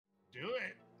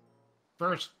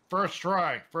First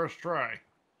try. First try.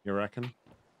 You reckon?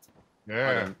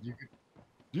 Yeah,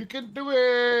 you can do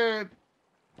it.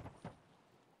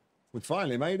 We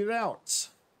finally made it out.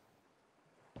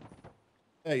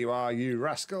 There you are, you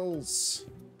rascals.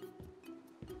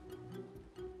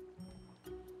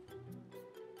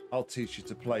 I'll teach you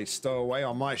to play stowaway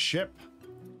on my ship.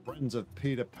 Friends of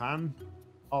Peter Pan.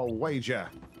 I'll wager.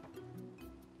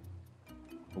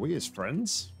 Are we his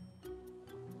friends?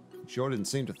 Sure didn't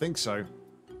seem to think so.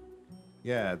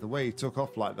 Yeah, the way he took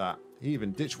off like that. He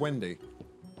even ditched Wendy.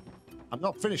 I'm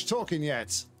not finished talking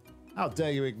yet. How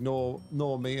dare you ignore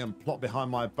me and plot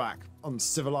behind my back,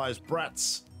 uncivilized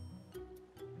brats.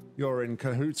 You're in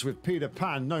cahoots with Peter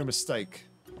Pan, no mistake.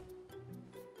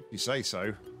 If you say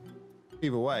so.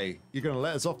 Either way, you're going to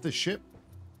let us off this ship?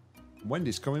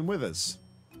 Wendy's coming with us.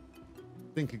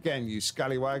 Think again, you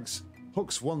scallywags.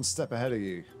 Hook's one step ahead of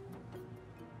you.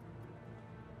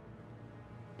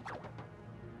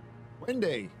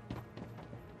 Wendy!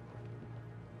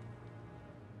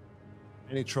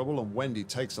 Any trouble and Wendy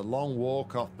takes a long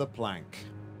walk off the plank.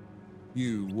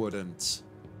 You wouldn't.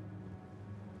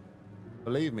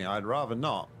 Believe me, I'd rather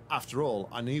not. After all,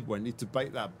 I need Wendy to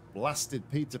bait that blasted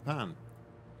Peter Pan.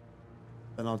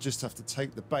 Then I'll just have to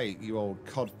take the bait, you old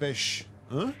codfish.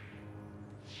 Huh?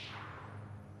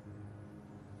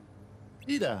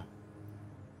 Peter!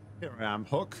 Here I am,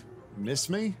 Hook. Miss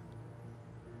me?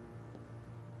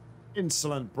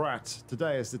 Insolent brat.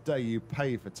 Today is the day you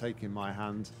pay for taking my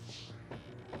hand.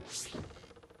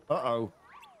 Uh-oh.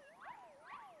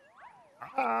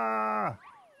 Ah!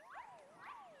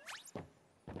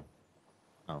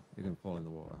 Oh, he didn't fall in the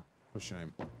water. What a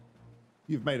shame.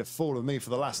 You've made a fool of me for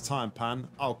the last time, Pan.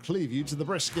 I'll cleave you to the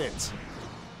brisket.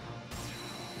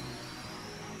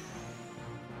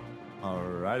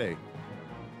 Alrighty.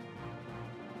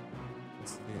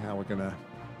 Let's see how we're gonna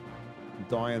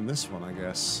die in this one, I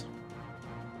guess.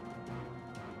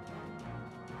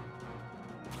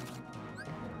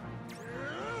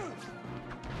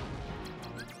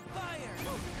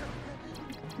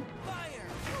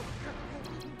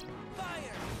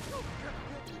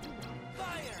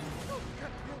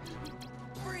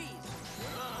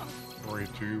 Three,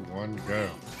 two, one, go.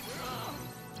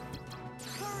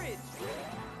 Courage.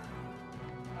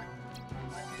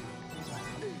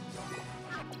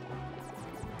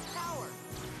 Power.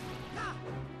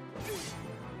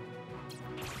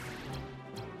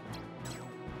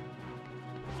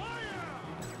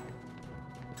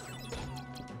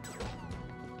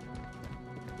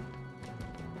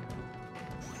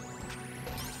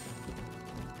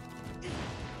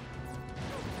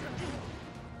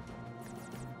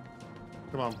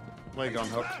 Come on. Where you gone,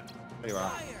 Hook? There you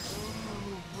are.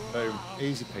 Boom.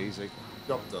 Easy peasy.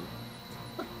 Job done.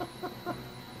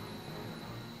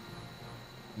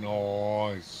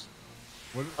 Nice.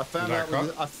 What, I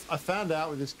found out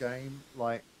with this game,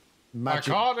 like,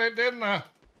 magic. I caught it, didn't I?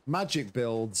 Magic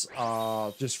builds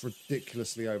are just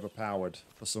ridiculously overpowered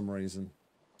for some reason.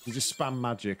 You just spam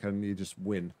magic and you just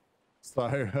win.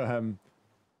 So,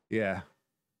 yeah.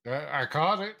 I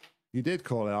caught it. You did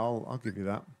call it. I'll give you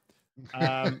that.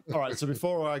 All right. So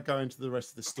before I go into the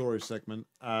rest of the story segment,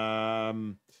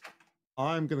 I'm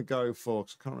going to go for,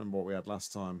 cause I can't remember what we had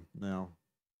last time now.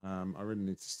 I really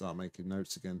need to start making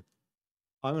notes again.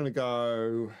 I'm going to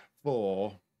go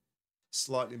for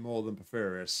slightly more than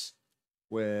Porphyrius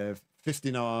with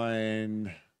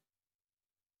 59,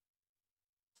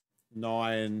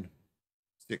 9,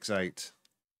 6, 8.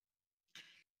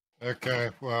 Okay,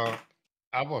 well,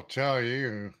 I will tell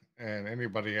you, and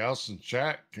anybody else in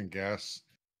chat can guess,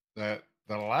 that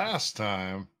the last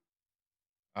time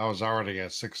I was already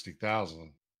at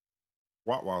 60,000.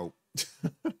 Wow.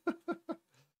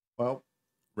 Well,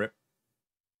 rip.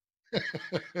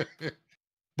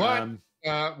 But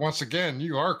once again,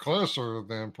 you are closer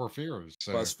than Porphyrius.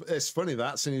 So. Well, it's funny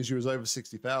that, seeing as you was over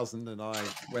 60,000 and I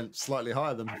went slightly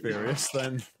higher than Porphyrius,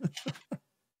 then...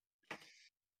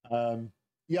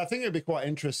 yeah, I think it'd be quite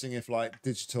interesting if, like,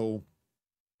 digital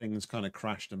things kind of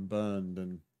crashed and burned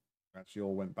and actually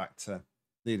all went back to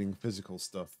needing physical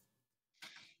stuff.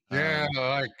 Yeah,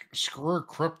 like, screw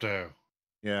crypto.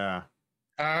 Yeah.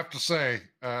 I have to say,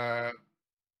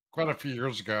 quite a few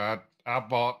years ago, I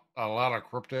bought a lot of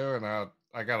crypto, and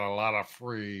I got a lot of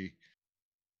free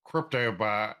crypto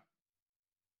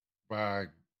by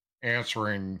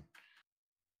answering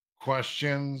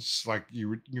questions like you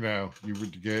would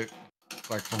get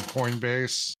like from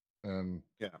Coinbase, and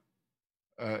yeah,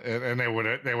 and they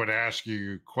would ask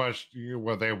you questions.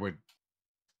 Well, they would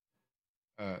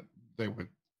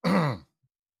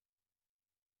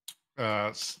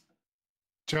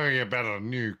tell you about a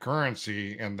new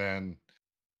currency, and then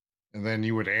and then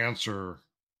you would answer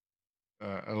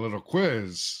a little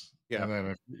quiz, Yeah. and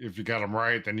then if you got them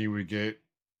right, then you would get.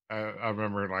 I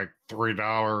remember like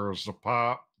 $3 a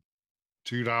pop,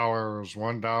 $2,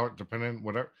 $1, depending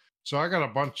whatever. So I got a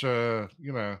bunch of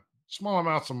small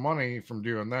amounts of money from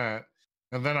doing that,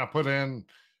 and then I put in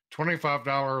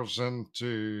 $25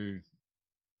 into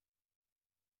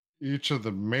each of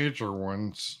the major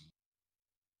ones,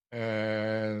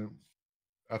 and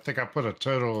I think I put a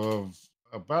total of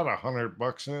about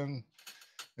 $100 in,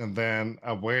 and then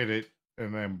I waited,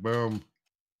 and then boom,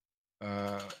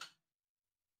 uh,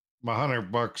 my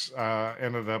 $100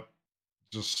 ended up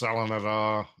just selling it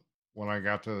all when I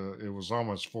got to. It was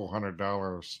almost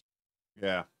 $400,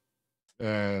 Yeah.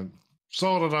 and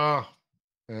sold it all,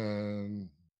 and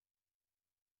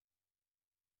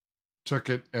took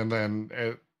it, and then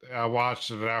I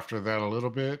watched it after that a little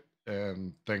bit,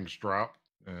 and things dropped,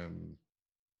 and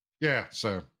yeah,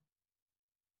 so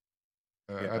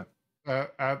uh, Yeah. I,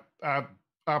 I I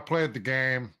I played the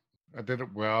game. I did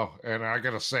it well, and I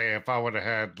gotta say, if I would have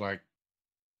had like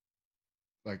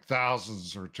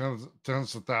thousands or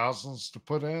tens of thousands to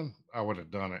put in, I would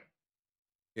have done it.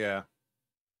 Yeah.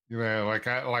 Like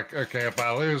okay, if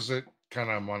I lose it, kind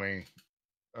of money,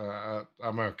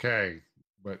 I'm okay.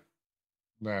 But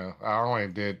no, I only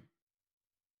did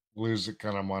lose it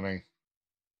kind of money,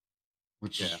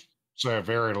 which Yeah. is so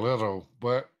very little.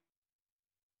 But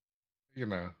you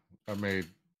know, I made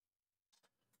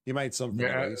You made something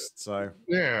at yeah, least, so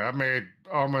yeah, I made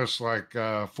almost like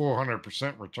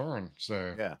 400% return.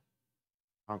 So yeah,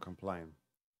 can't complain.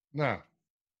 no,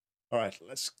 All right,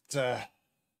 let's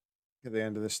get the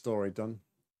end of this story done,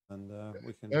 and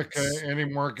we can. okay. Any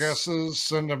more guesses?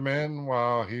 Send them in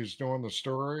while he's doing the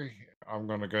story. I'm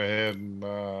going to go ahead and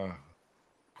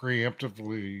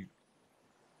preemptively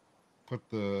put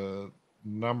the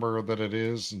number that it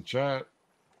is in chat.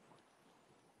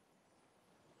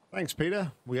 Thanks,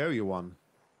 Peter. We owe you one.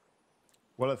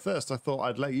 Well, at first I thought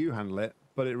I'd let you handle it,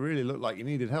 but it really looked like you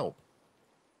needed help.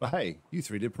 But hey, you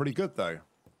three did pretty good, though.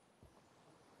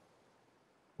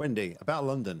 Wendy, about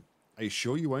London. Are you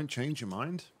sure you won't change your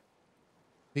mind?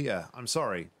 Peter, I'm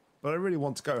sorry, but I really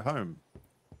want to go home.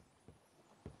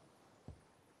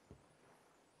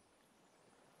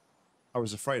 I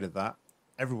was afraid of that.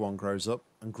 Everyone grows up,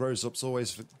 and grown-ups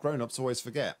always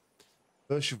forget.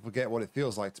 First you'll forget what it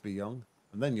feels like to be young,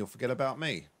 and then you'll forget about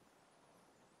me.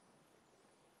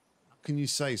 How can you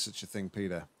say such a thing,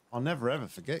 Peter? I'll never ever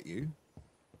forget you.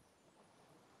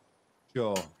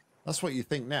 Sure, that's what you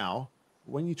think now,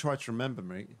 but when you try to remember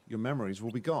me, your memories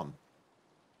will be gone.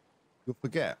 You'll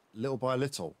forget, little by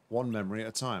little, one memory at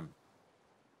a time.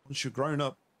 Once you're grown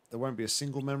up, there won't be a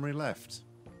single memory left.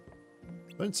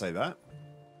 Don't say that.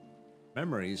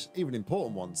 Memories, even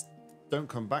important ones, don't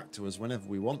come back to us whenever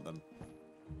we want them.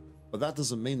 But that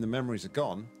doesn't mean the memories are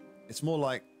gone. It's more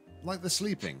like they're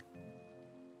sleeping.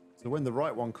 So when the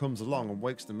right one comes along and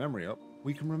wakes the memory up,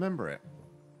 we can remember it.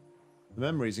 The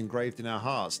memories engraved in our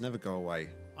hearts never go away.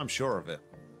 I'm sure of it.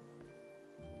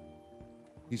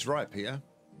 He's right, Peter.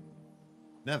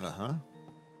 Never, huh?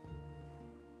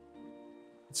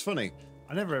 It's funny.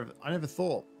 I never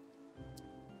thought.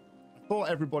 I thought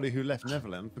everybody who left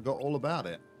Neverland forgot all about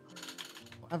it.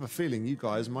 I have a feeling you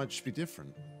guys might just be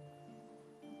different.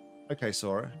 Okay,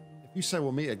 Sora. If you say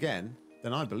we'll meet again,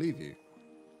 then I believe you.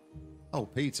 Oh,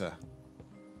 Peter.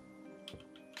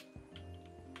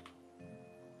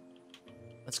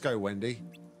 Let's go, Wendy.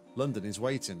 London is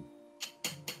waiting.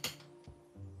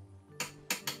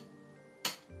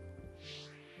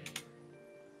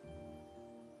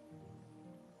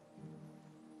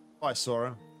 Bye,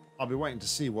 Sora. I'll be waiting to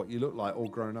see what you look like all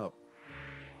grown up.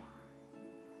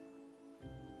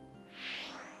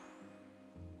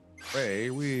 Away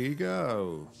we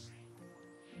go.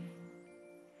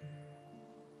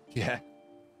 Yeah.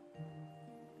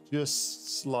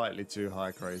 Just slightly too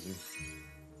high crazy.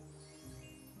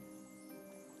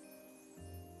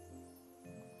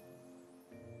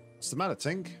 What's the matter,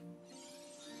 Tink?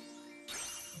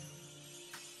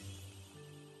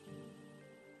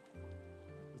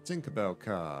 The Tinkerbell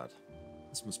card.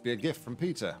 This must be a gift from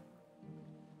Peter.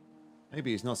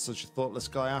 Maybe he's not such a thoughtless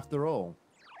guy after all.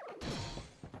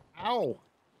 Ow!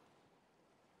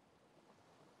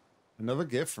 Another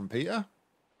gift from Peter?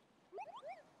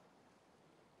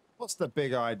 What's the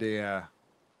big idea?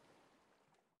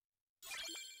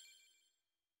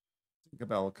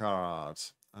 Tinkerbell card.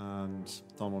 And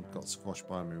Donald got squashed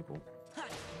by a Moogle.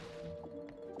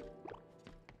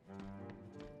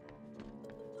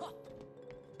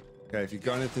 Okay, if you've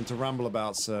got anything to ramble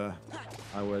about, sir,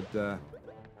 I would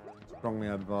strongly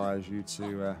advise you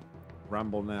to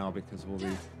ramble now because we'll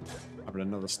be having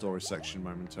another story section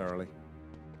momentarily.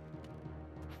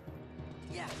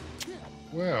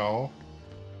 Well,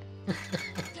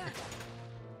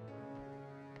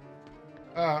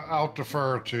 I'll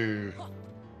defer to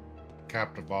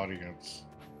captive audience.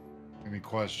 Any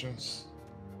questions?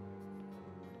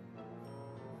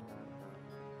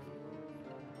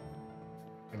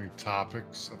 Any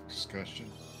topics of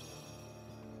discussion?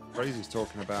 Crazy's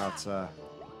talking about some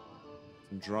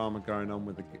drama going on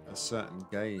with a certain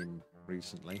game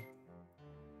recently.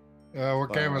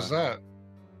 What game is that?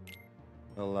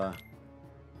 We'll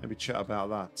maybe chat about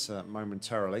that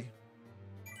momentarily.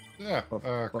 Yeah,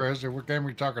 Crazy. What game are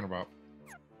you talking about?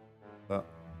 But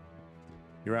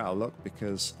you're out of luck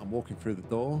because I'm walking through the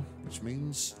door, which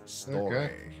means story.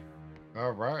 Okay.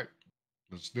 All right.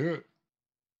 Let's do it.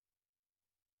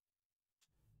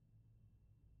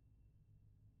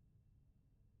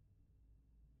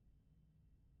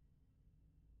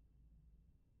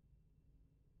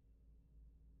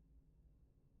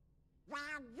 Where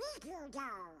did you go?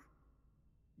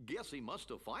 Guess he must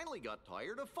have finally got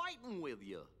tired of fighting with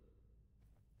you.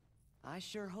 I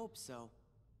sure hope so.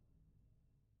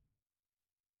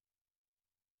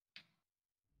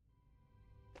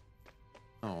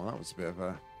 Oh, that was a bit of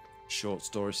a short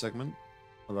story segment.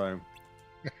 Although,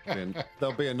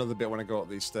 there'll be another bit when I go up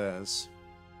these stairs.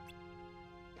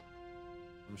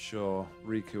 I'm sure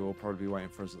Riku will probably be waiting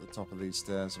for us at the top of these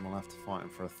stairs and we'll have to fight him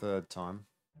for a third time.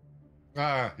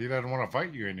 He doesn't want to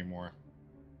fight you anymore.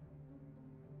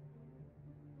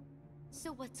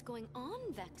 So what's going on,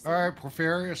 Vexen? All right,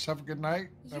 Porphyrius, have a good night.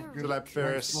 Have a You're good night,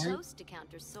 Porphyrius. supposed to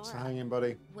counter So Sora. hang in,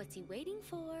 buddy. What's he waiting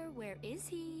for? Where is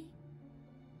he?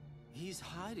 He's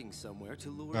hiding somewhere to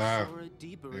lure Sora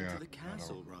deeper yeah, into the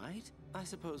castle, right? I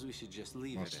suppose we should just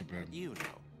leave Must it have at that, been. you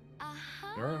know.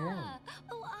 Very well. Aha!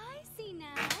 Oh, I see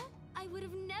now. I would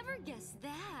have never guessed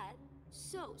that.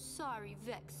 So sorry,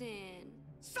 Vexen.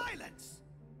 Silence!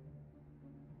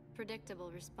 Predictable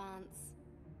response.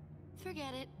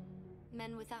 Forget it.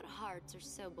 Men without hearts are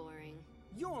so boring.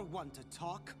 You're one to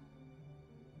talk.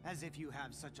 As if you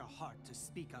have such a heart to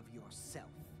speak of yourself.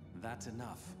 That's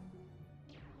enough.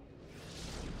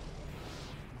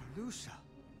 Marluxia.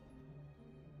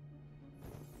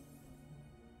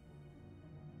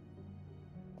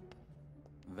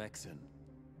 Vexen,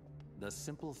 the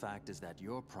simple fact is that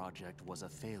your project was a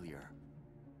failure.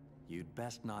 You'd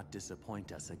best not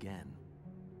disappoint us again.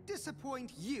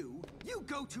 Disappoint you? You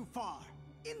go too far.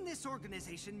 In this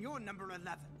organization, you're number 11.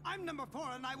 I'm number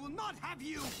 4, and I will not have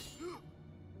you!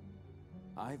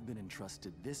 I've been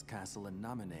entrusted this castle in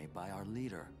Namine by our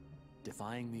leader.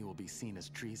 Defying me will be seen as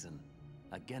treason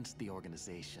against the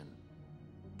organization.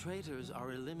 Traitors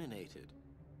are eliminated.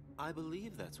 I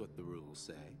believe that's what the rules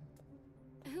say.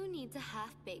 Who needs a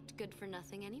half-baked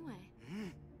good-for-nothing anyway?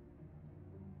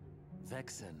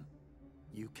 Vexen,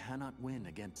 you cannot win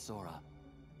against Sora.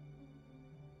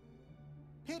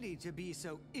 Pity to be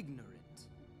so ignorant.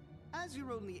 As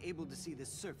you're only able to see the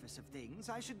surface of things,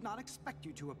 I should not expect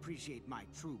you to appreciate my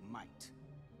true might.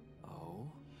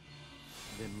 Oh?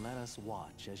 Then let us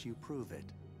watch as you prove it.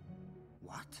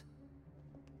 What?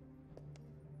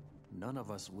 None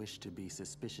of us wish to be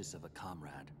suspicious of a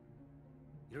comrade.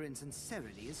 Your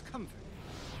insincerity is comforting.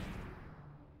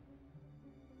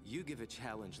 You give a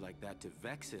challenge like that to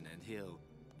Vexen and he'll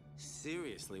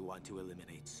seriously want to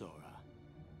eliminate Sora.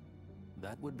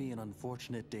 That would be an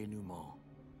unfortunate denouement.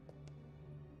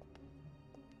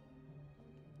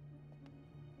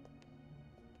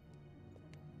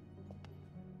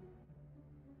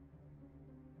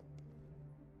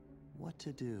 What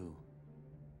to do?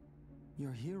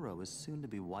 Your hero is soon to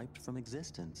be wiped from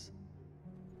existence.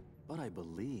 But I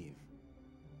believe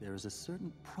there is a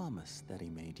certain promise that he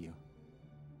made you.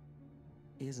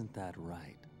 Isn't that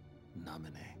right,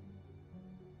 Namine?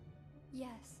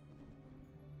 Yes.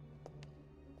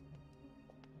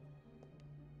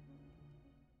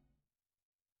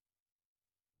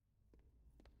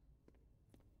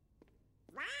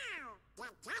 Wow, the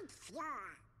top floor.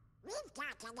 We've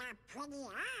got an pretty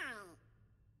eye.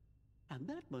 And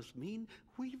that must mean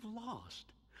we've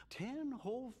lost 10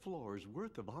 whole floors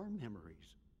worth of our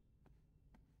memories.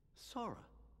 Sora,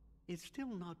 it's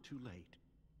still not too late.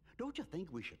 Don't you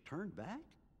think we should turn back?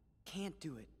 Can't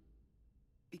do it.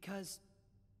 Because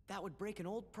that would break an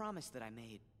old promise that I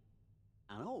made.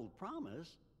 An old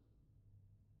promise?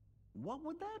 What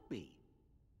would that be?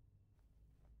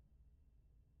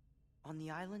 On the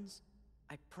islands,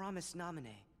 I promised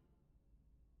Namine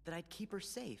that I'd keep her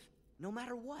safe, no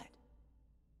matter what.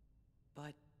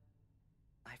 But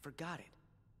I forgot it.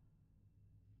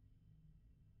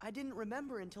 I didn't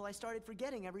remember until I started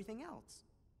forgetting everything else.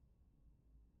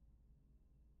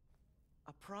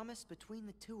 promise between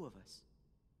the two of us.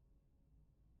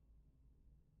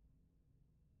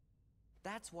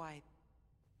 That's why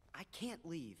I can't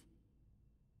leave.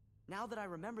 Now that I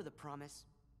remember the promise,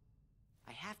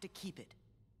 I have to keep it.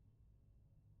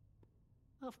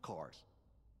 Of course.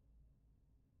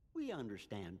 We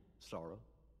understand, Sora.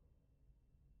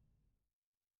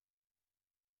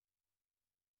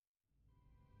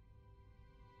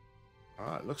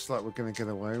 Alright, looks like we're going to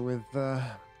get away with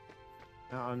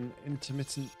an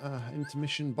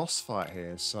intermission boss fight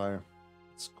here, so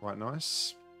it's quite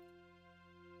nice.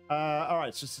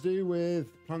 Alright, so to do with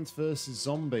Plants vs.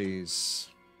 Zombies.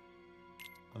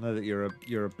 I know that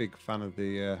you're a big fan of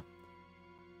the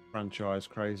franchise,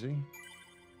 Crazy.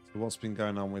 So what's been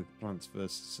going on with Plants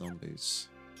vs. Zombies?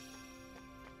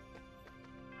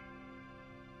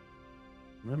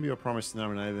 Remember your promise to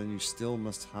Nominee, then you still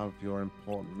must have your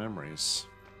important memories.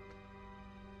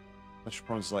 Special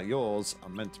promises like yours are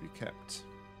meant to be kept.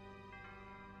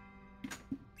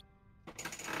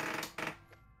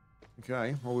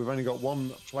 Okay, well we've only got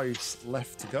one place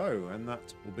left to go, and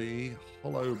that will be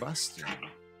Hollow Bastion.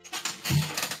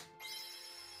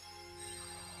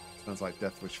 Sounds like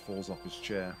Deathwish falls off his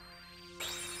chair.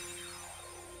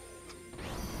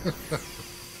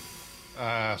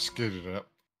 Scooted up.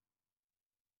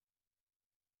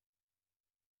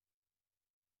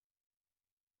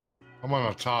 I'm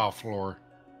on a tile floor.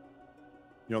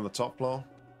 You're on the top floor?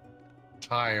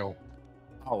 Tile.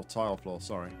 Oh, tile floor,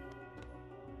 sorry.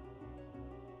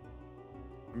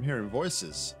 I'm hearing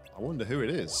voices. I wonder who it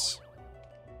is.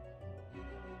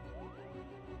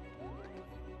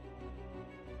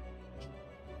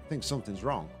 I think something's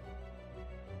wrong.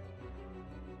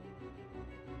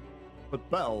 But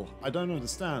Belle, I don't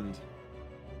understand.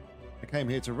 I came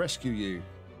here to rescue you.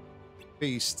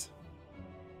 Beast,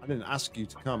 I didn't ask you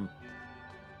to come.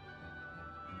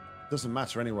 Doesn't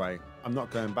matter anyway. I'm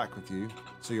not going back with you,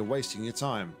 so you're wasting your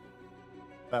time.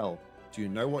 Belle, do you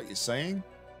know what you're saying?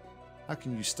 How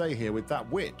can you stay here with that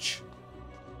witch?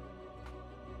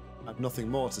 I have nothing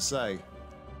more to say.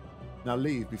 Now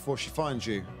leave before she finds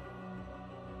you.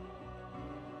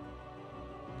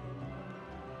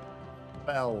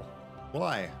 Belle,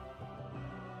 why?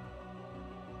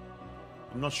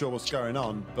 I'm not sure what's going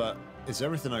on, but is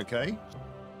everything okay?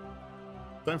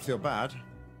 Don't feel bad.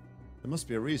 There must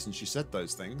be a reason she said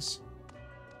those things.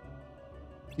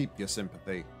 Keep your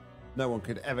sympathy. No one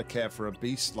could ever care for a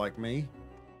beast like me.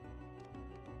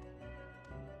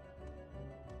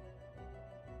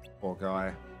 Poor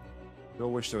guy. We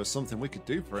all wish there was something we could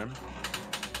do for him.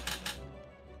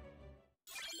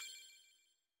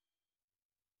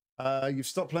 You've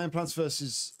stopped playing Plants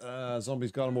vs.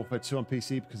 Zombies Garden Warfare 2 on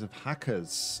PC because of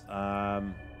hackers.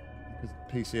 Because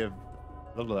PC have...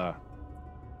 Blah, blah, blah.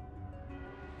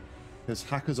 Because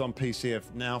hackers on PC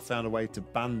have now found a way to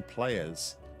ban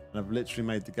players and have literally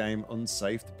made the game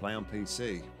unsafe to play on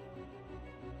PC.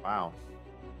 Wow.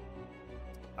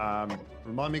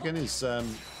 Remind me again, is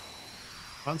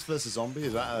Plants vs. Zombie,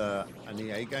 is that an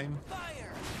EA game?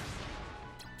 Fire!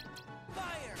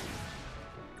 Fire!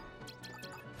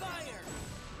 Fire!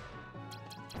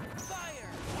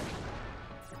 Fire!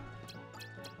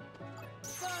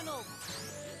 Funnel!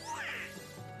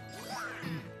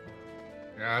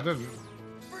 Yeah, I didn't.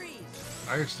 Freeze!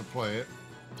 I used to play it.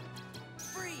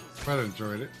 Freeze! I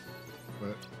enjoyed it,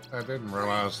 but I didn't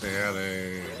realize they had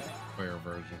a player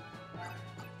version.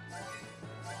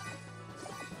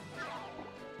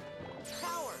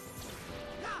 Power!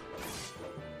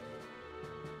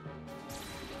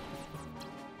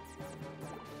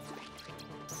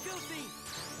 Guilty!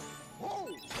 Oh!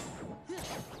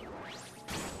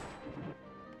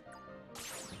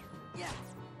 Yeah!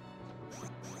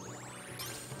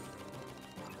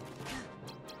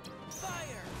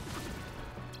 Fire!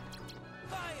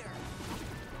 Fire!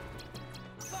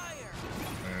 Fire!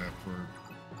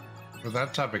 For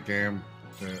that type of game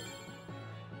to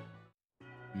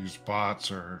use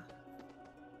bots or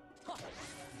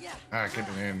Yeah! hack it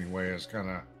in any way is kind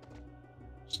of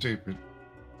stupid.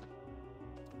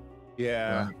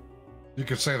 Yeah. You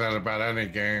could say that about any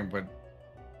game, but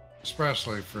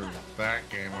especially for that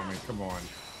game, I mean, come on.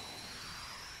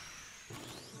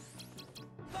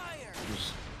 Fire!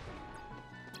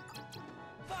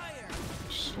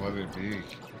 Just let it be.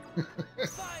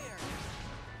 Fire!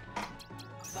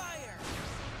 Fire!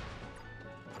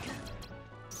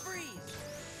 Freeze!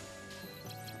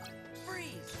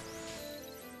 Freeze!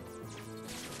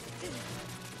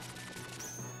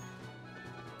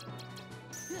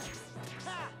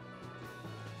 Ha!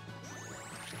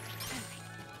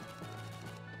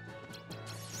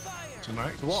 Fire!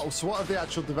 Tonight? So what have the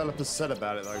actual developers said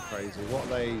about it though, Crazy? What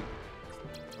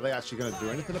are Are they actually going to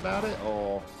do anything about it,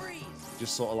 or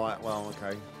just sort of like, well,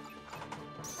 okay,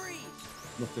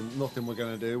 nothing we're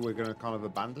going to do. We're going to kind of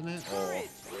abandon it, or?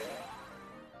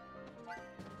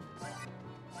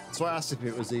 So I asked if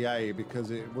it was EA because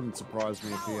it wouldn't surprise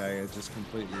me if EA are just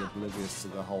completely oblivious to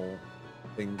the whole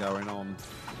thing going on.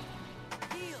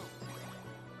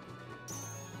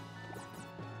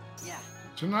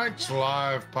 Tonight's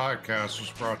live podcast was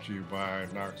brought to you by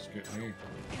Nock's Kidney.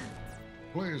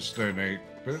 Please donate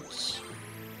bits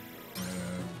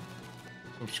and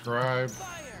subscribe,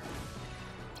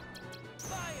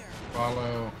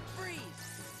 follow,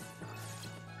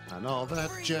 and all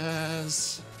that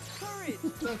jazz.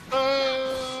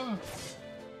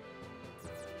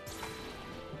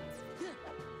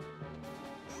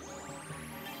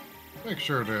 Make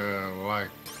sure to like,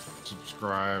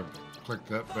 subscribe, click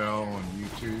that bell on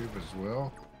YouTube as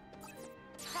well.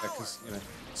 Yeah, because you know,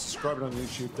 subscribing on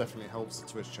YouTube definitely helps the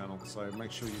Twitch channel, so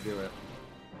make sure you do it.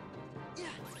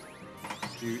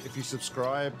 If you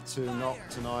subscribe to Nock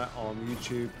tonight on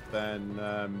YouTube,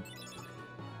 then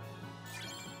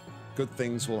good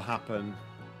things will happen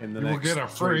in the next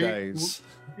 3 days.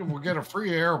 We'll get a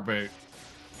free air bait.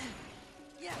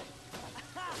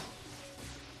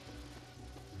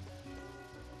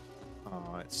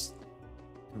 Oh, it's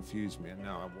confused me, and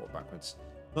now I walk backwards.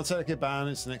 Not technically banned,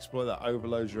 it's an exploit that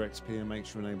overloads your XP and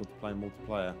makes you unable to play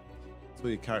multiplayer until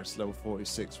your character's level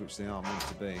 46, which they aren't meant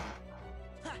to be.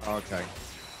 Okay.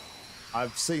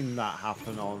 I've seen that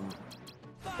happen on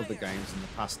other games in the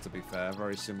past, to be fair.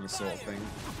 Very similar sort of thing.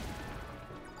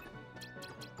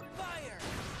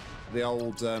 The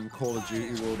old Call of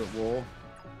Duty World at War.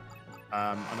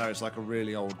 I know it's like a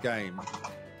really old game,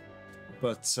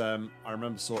 but I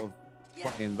remember sort of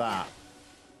playing that.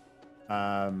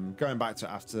 Going back to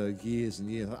it after years and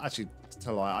years. Actually, to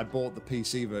tell a lie, I bought the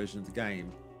PC version of the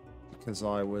game because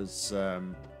I was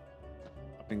I'm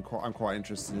quite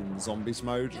interested in zombies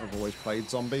mode. I've always played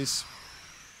zombies,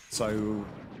 so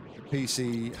the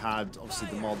PC had obviously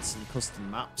the mods and custom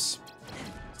maps.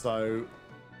 So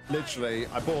literally,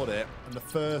 I bought it, and the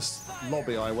first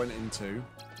lobby I went into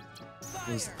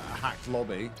was a hacked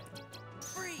lobby.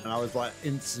 And I was like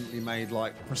instantly made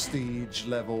like prestige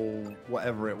level,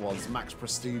 whatever it was, max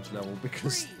prestige level,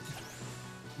 because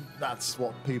that's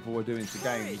what people were doing to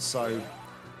games. So,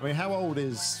 I mean, how old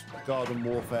is Garden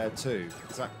Warfare 2?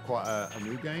 Is that quite a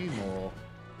new game, or?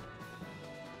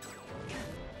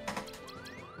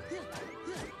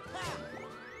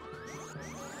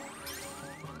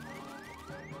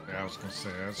 Yeah, I was gonna say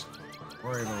that's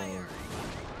quite old.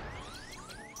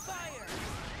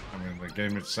 I mean, the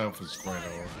game itself is quite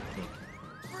old.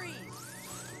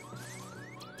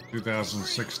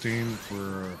 2016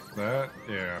 for that?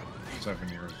 Yeah, 7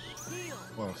 years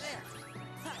plus.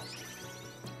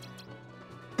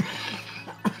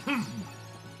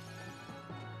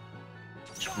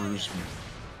 Screws me.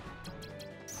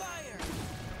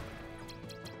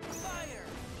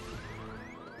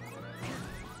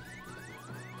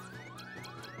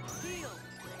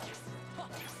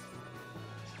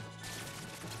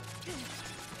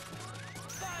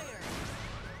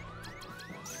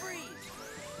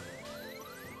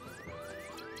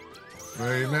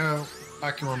 Well, you know,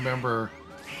 I can remember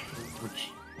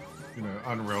which, you know,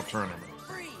 Unreal Tournament,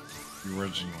 the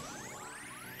original.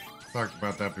 Talked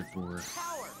about that before.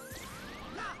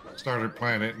 Started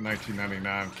playing it in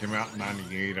 1999, came out in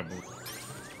 98, I believe.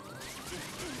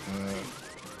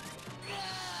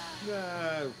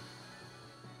 No.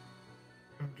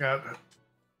 Got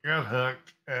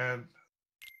hooked, and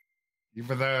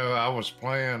even though I was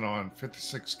playing on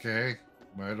 56K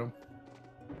modem,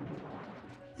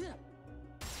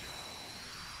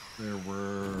 there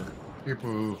were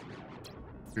people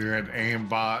who had aim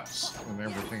bots and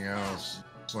everything else.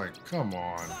 It's like, come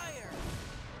on.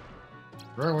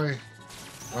 Really?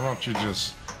 Why don't you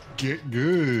just get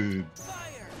good?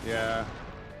 Yeah.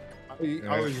 I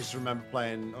always just remember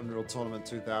playing Unreal Tournament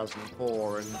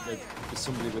 2004, and there's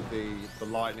somebody with the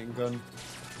lightning gun,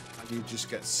 and you just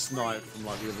get sniped from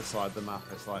like the other side of the map.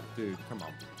 It's like, dude, come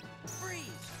on.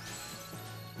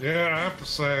 Yeah, I have to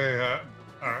say,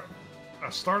 I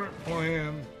started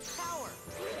playing.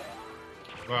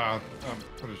 Well, I'm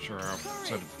pretty sure I've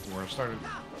said it before.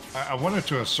 I went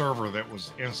into a server that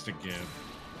was Instagib.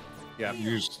 Yeah.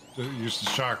 Used the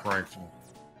shock rifle,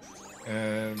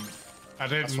 and I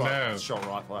didn't know. Shot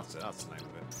rifle. That's it. That's the name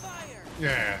of it.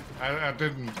 Yeah, I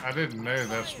didn't know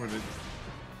that's what it.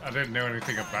 I didn't know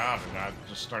anything about it. I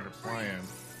just started playing.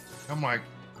 I'm like,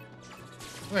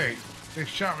 wait, they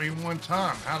shot me one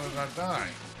time. How did I die?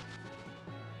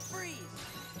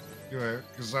 You know,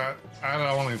 because I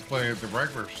only played the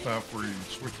regular stuff where you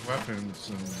switch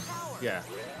weapons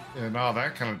and all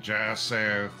that kind of jazz.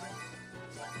 So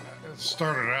it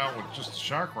started out with just a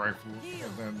shock rifle,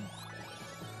 and then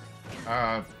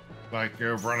like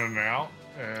running out,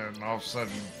 and all of a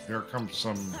sudden here comes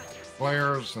some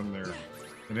players, and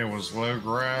it was low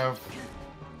grav,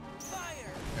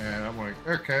 and I'm like,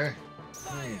 okay,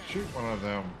 let me shoot one of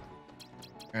them,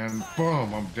 and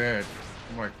boom, I'm dead.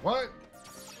 I'm like, what?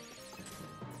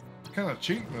 What kind of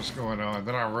cheating is going on?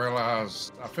 Then I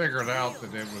figured out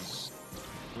that it was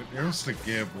what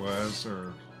insta-gib was,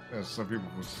 or as some people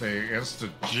would say,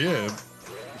 insta-jib.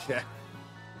 Yeah.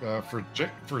 For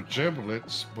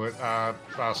giblets, but I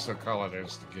still call it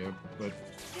insta-gib. But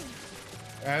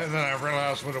and then I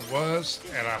realized what it was,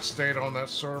 and I stayed on that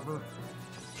server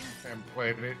and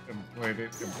played it and played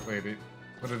it and played it,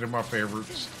 put it in my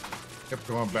favorites, kept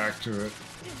going back to it,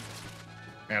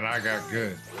 and I got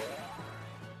good.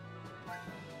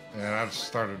 And I just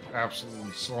started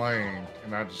absolutely slaying,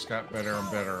 and I just got better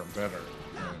and better and better.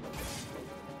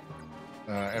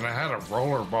 And I had a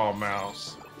rollerball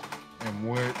mouse, and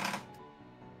what,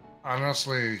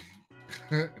 honestly,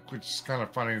 which is kind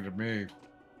of funny to me,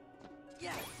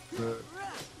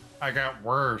 I got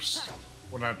worse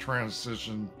when I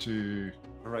transitioned to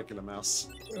a regular mouse.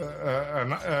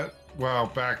 Well,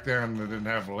 back then they didn't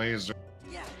have laser.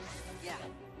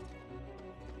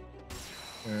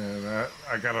 And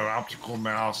I got an optical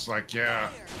mouse, like, yeah,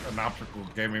 an optical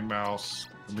gaming mouse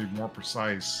to be more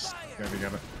precise. Yada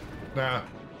yada. Nah,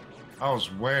 I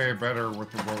was way better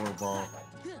with the rollerball.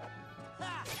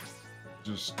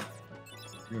 Just,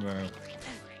 you know,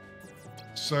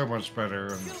 so much better.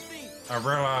 And I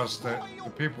realized that the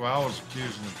people I was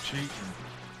accusing of cheating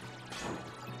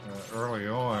early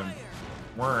on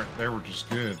weren't. They were just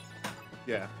good.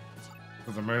 Yeah.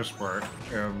 For the most part.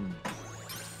 And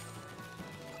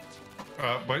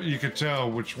but you could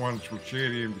tell which ones were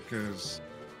cheating because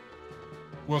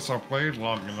once I played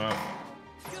long enough,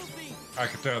 I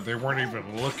could tell they weren't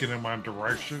even looking in my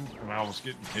direction and I was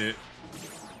getting hit.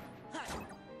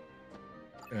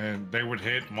 And they would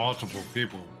hit multiple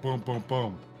people, boom, boom,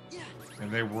 boom,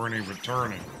 and they weren't even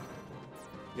turning.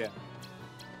 Yeah.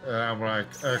 And I'm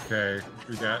like, okay,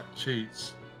 we got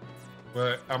cheats.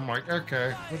 But I'm like,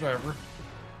 okay, whatever.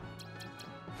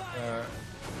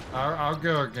 I'll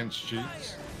go against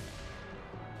cheats.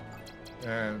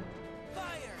 And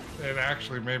it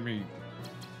actually made me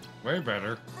way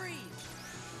better.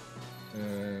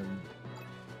 And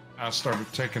I started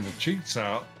taking the cheats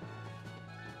out.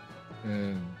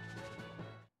 And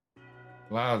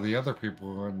a lot of the other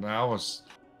people, and I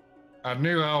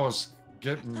knew I was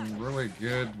getting really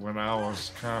good when I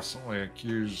was constantly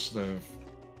accused of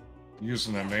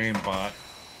using a name bot.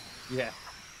 Yeah.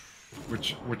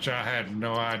 Which I had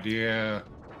no idea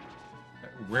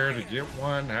where to get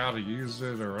one, how to use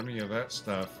it, or any of that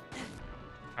stuff.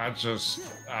 I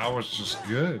was just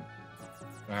good,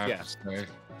 I have to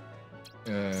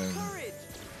say.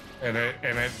 And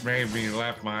it made me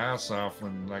laugh my ass off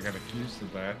when I got accused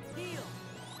of that.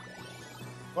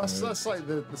 Well, that's like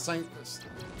the same. This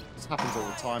happens all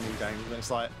the time in games. It's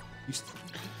like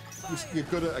you're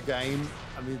good at a game,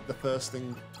 and the first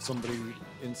thing somebody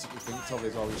instantly thinks of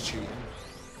is, oh, he's cheating.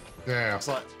 Yeah. It's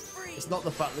like, it's not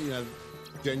the fact that,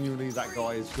 genuinely that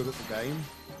guy is good at the game.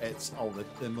 It's, oh,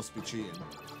 they must be cheating.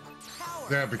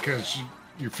 Yeah, because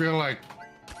you feel like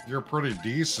you're pretty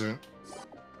decent.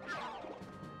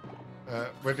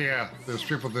 But yeah, there's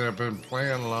people that have been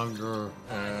playing longer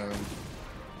and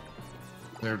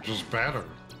they're just better.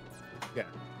 Yeah.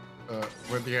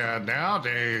 But yeah,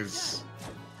 nowadays,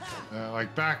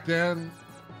 like back then,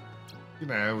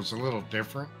 it was a little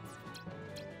different.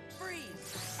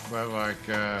 But like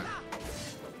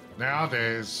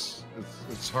nowadays,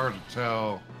 it's hard to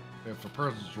tell if a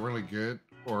person's really good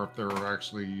or if they're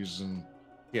actually using,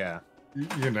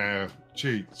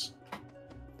 cheats.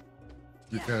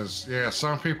 Because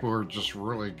some people are just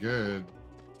really good,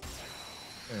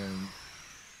 and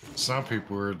some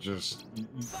people are just,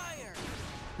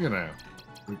 it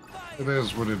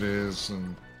is what it is,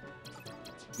 and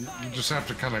you just have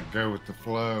to kind of go with the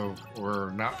flow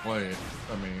or not play it.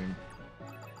 I mean,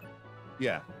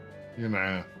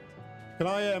 Can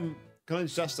I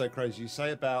just ask though, Crazy? You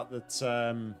say about that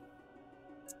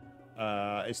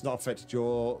it's not affected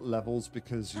your levels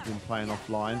because you've been playing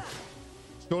offline.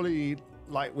 Surely,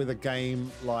 like with a game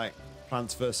like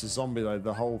Plants vs Zombie, though,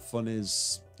 the whole fun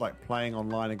is like playing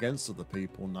online against other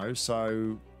people, no?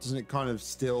 So doesn't it kind of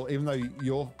still, even though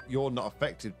you're not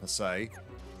affected per se,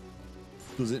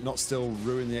 does it not still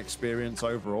ruin the experience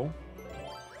overall?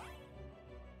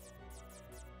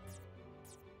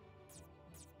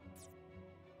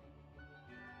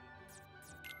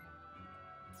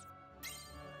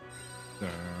 Da,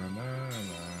 na, na, na.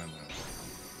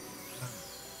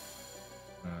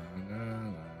 Na, na,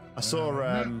 na, I saw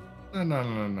na, na, na,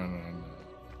 na, na, na.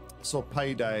 I saw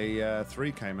Payday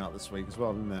 3 came out this week as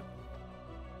well, didn't it?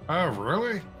 Oh,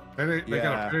 really? They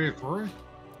got a Payday 3?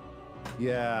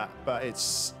 Yeah, but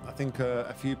I think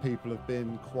a few people have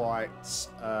been quite.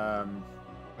 I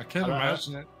can't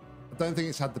imagine it. I don't think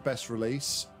it's had the best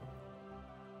release.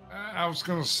 I was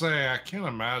gonna say I can't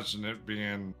imagine it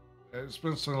being. It's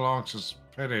been so long since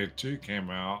Payday 2 came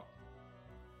out.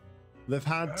 They've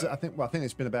had, I think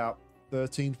it's been about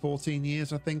 13, 14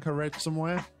 years. I think I read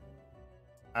somewhere.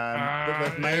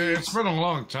 But it's been a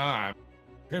long time.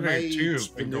 Payday 2 has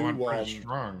been going pretty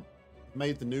strong.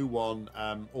 Made the new one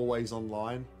always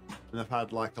online, and they've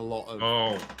had like a lot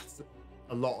of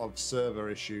server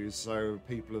issues, so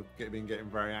people have been getting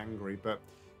very angry. But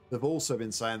they've also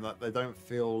been saying that they don't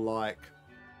feel like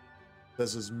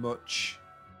there's as much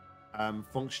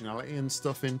functionality and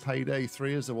stuff in Payday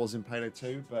 3 as there was in Payday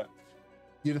 2. But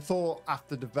you'd have thought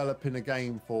after developing a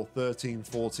game for 13,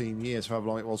 14 years, however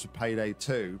long it was for Payday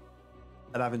 2,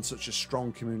 and having such a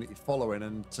strong community following,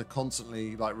 and to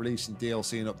constantly like releasing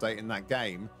DLC and updating that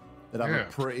game, they'd have a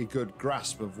pretty good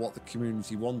grasp of what the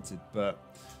community wanted. But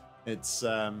it's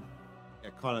it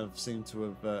kind of seemed to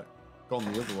have gone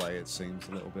the other way, it seems,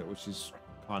 a little bit, which is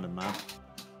kind of mad.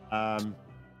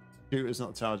 Shooters,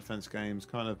 not tower defense games,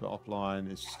 kind of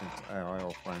offline. It's just AI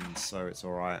or friends, so it's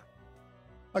all right.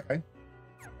 Okay.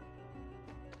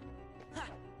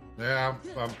 Yeah,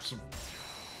 I'm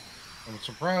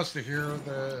surprised to hear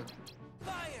that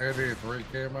Payday 3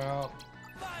 came out.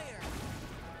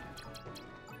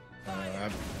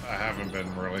 I haven't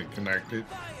been really connected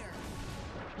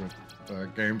with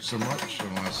games so much,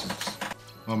 unless it's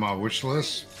on my wish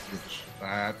list, which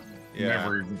I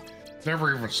never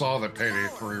even saw that Payday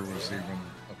 3 was even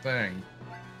a thing.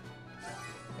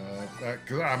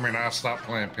 Cause I mean, I stopped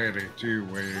playing Payday 2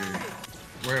 way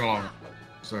long,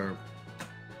 so.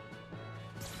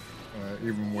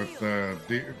 Even with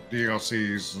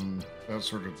DLCs and that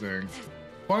sort of thing.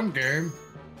 Fun game,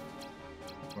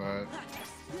 but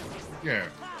yeah,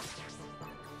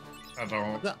 I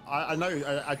don't. I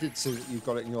know. I did see that you've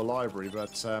got it in your library,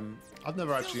 but I've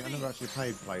never actually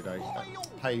played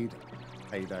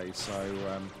Payday.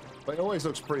 So, but it always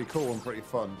looks pretty cool and pretty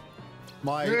fun.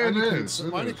 My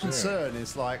only concern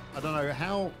is like, I don't know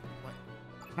how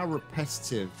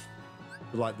repetitive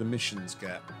like the missions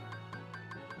get.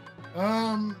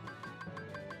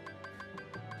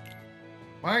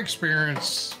 My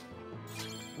experience,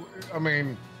 I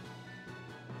mean,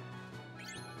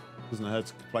 doesn't hurt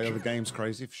to play other games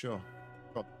crazy for sure.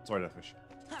 Oh, sorry, Deathwish.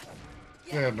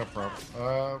 Yeah, no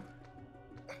problem.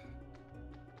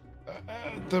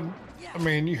 I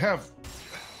mean, you have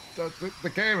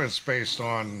the game is based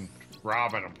on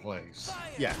robbing a place.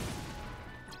 Yeah,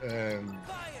 and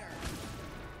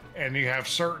you have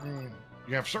certain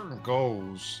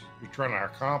goals you're trying to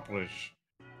accomplish,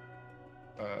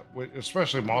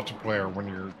 especially multiplayer. When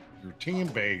you're team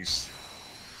based,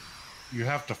 you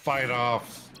have to fight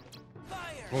off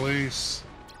police,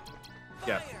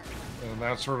 and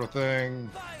that sort of thing,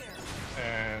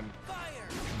 and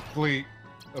complete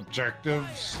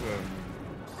objectives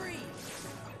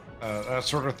and that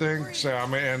sort of thing. So I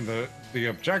mean, and the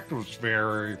objectives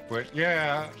vary, but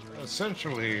yeah,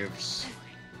 essentially it's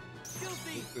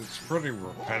pretty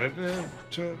repetitive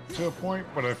to a point.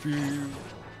 But if you,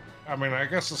 I mean, I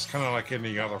guess it's kind of like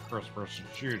any other first-person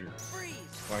shooter,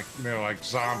 like, you know, like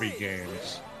zombie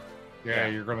games. Yeah,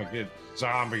 you're gonna get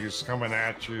zombies coming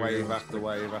at you, wave after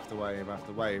wave after wave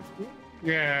after wave.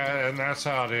 Yeah, and that's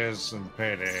how it is in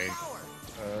Payday.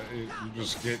 You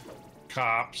just get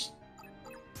cops,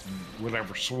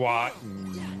 whatever SWAT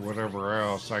and whatever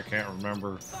else, I can't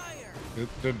remember.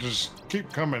 They just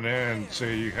keep coming in, so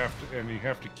you have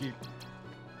to keep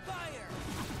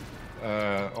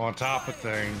on top of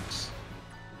things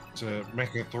to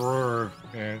make it through.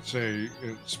 And so,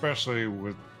 especially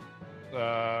with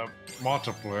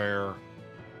multiplayer,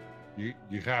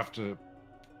 you have to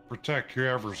protect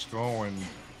whoever's going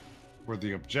for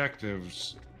the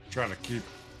objectives. Try to keep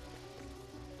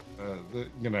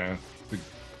the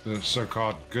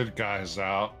so-called good guys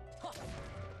out.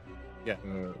 Yeah,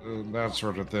 that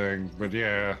sort of thing. But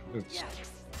yeah,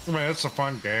 it's a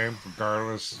fun game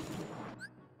regardless.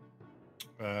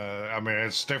 I mean,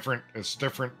 it's different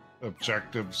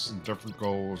objectives and different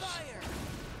goals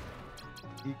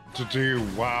to do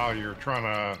while you're trying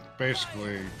to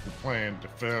basically you're playing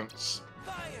defense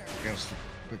against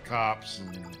the cops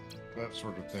and that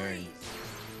sort of thing.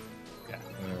 Yeah,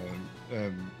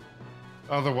 and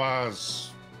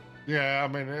otherwise, yeah, I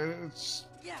mean,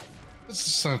 It's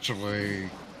essentially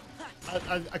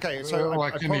Okay, so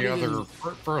like I'd any probably- other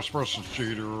first-person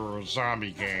shooter or a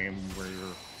zombie game where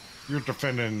you're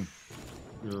defending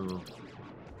your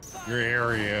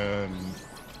area and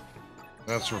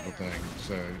that sort of thing.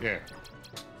 So yeah.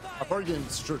 I probably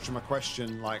didn't structure my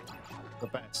question like the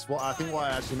best. What I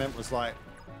actually meant was like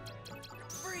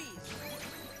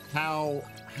how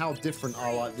different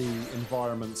are like the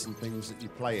environments and things that you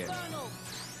play in?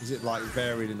 Is it like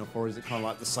varied enough, or is it kind of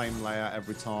like the same layout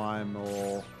every time,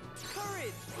 or?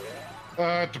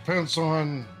 It depends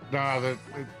on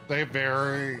they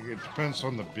vary. It depends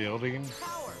on the building.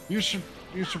 You should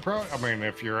probably. I mean,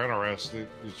 if you're interested,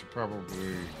 you should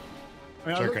probably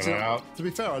check it out. To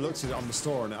be fair, I looked at it on the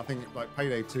store, and I think like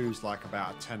Payday 2 is like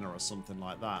about a tenner or something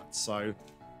like that. So,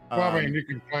 well, I mean, you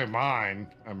can play mine.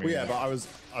 I mean, well, yeah, but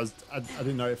I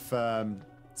didn't know if as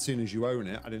soon as you own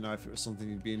it, I didn't know if it was something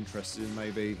you'd be interested in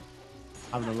maybe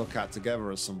having a look at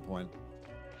together at some point.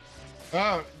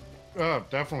 Oh,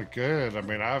 definitely could. I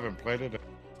mean, I haven't played it.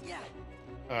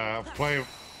 Yeah. Play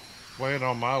it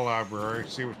on my library.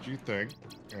 See what you think,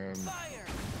 and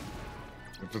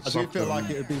if it's I do feel like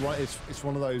it would be one. It's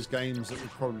one of those games that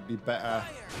would probably be better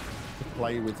to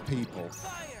play with people.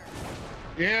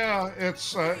 Yeah,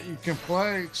 it's you can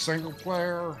play single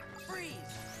player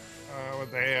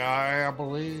with AI, I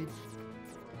believe.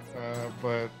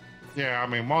 But yeah, I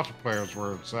mean, multiplayer is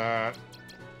where it's at.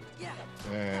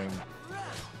 And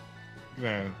you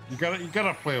know, you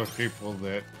gotta play with people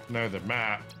that know the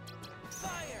map.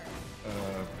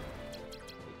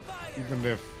 Even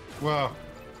if, well,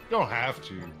 you don't have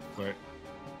to, but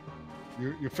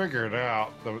you figure it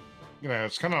out. You know,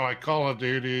 it's kind of like Call of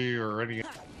Duty or any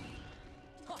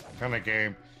kind of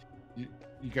game. You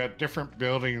got different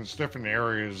buildings, different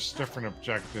areas, different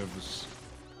objectives,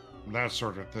 and that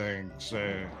sort of thing.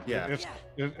 So yeah,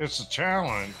 it's a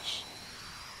challenge.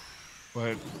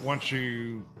 But once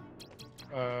you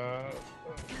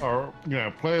or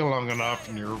play long enough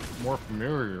and you're more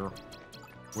familiar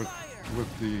with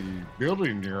the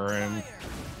building you're in,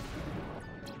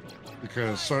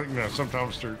 because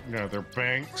sometimes they're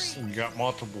banks and you got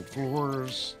multiple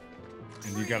floors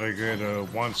and you got to go to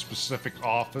one specific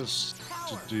office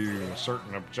to do a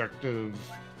certain objective.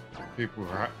 People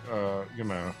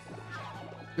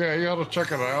yeah, you ought to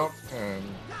check it out and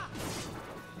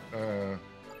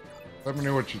let me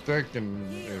know what you think,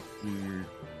 and if you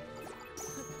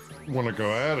want to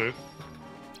go at it.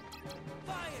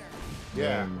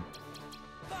 Yeah.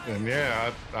 And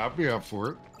yeah, I'll be up for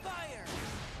it.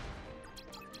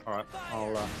 All right,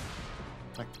 I'll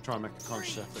try and make a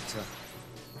conscious effort to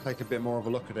take a bit more of a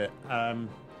look at it.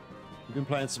 You've been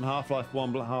playing some Half-Life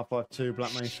 1, Half-Life 2,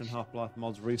 Black Mesa, and Half-Life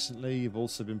mods recently. You've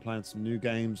also been playing some new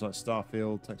games like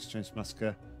Starfield, Texas Chainsaw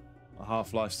Massacre.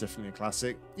 Half-Life's definitely a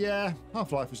classic. Yeah,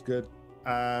 Half-Life is good.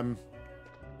 I'm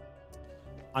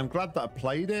glad that I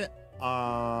played it.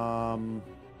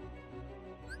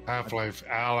 Half-Life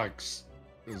Alyx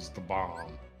is the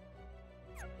bomb.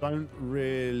 Don't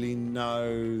really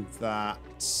know that.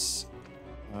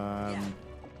 I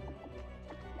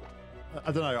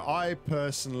don't know. I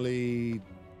personally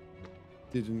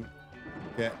didn't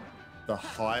get the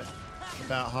hype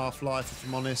about Half-Life, if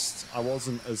I'm honest. I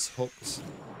wasn't as hooked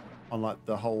on like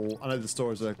the whole. I know the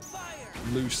stories are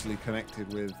loosely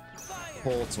connected with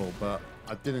Portal, but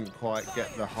I didn't quite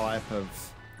get the hype of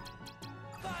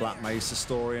the Black Mesa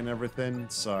story and everything.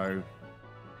 So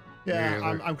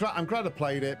yeah, I'm glad I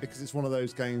played it, because it's one of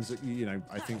those games that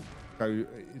I think it'll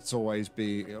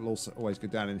also always go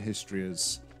down in history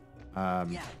as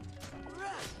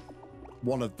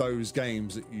one of those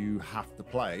games that you have to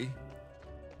play.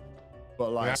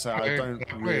 But like I said, I don't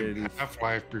really.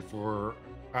 Half-Life before.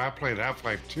 I played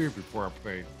Half-Life 2 before I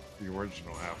played the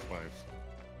original Half-Life.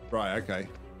 Right. Okay.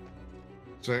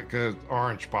 So, because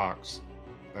Orange Box,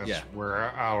 that's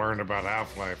where I learned about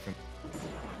Half-Life, and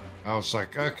I was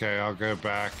like, okay, I'll go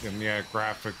back. And yeah,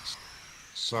 graphics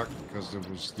sucked because it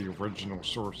was the original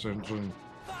Source engine,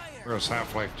 whereas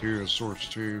Half-Life 2 is Source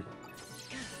 2.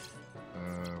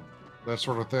 That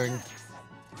sort of thing.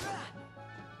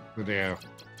 But yeah,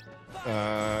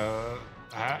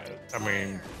 I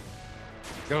mean,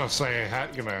 gotta say,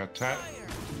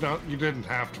 you didn't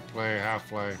have to play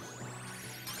Half-Life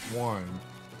 1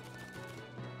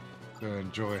 to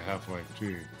enjoy Half-Life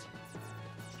 2.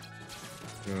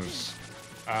 Because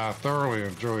I thoroughly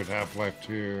enjoyed Half-Life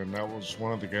 2, and that was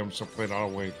one of the games I played all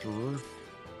the way through.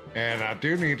 And I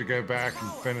do need to go back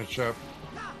and finish up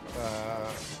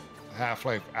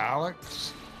Half-Life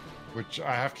Alyx, which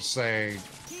I have to say,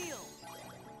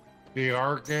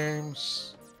 VR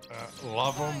games,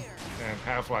 love them, and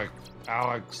Half-Life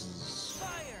Alyx is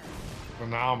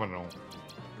phenomenal.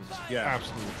 It's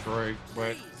absolutely great,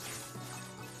 but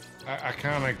I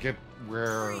kind of get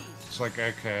where it's like,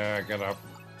 okay, I gotta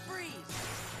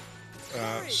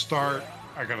start.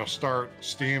 I gotta start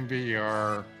Steam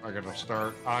VR. I gotta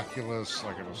start Oculus.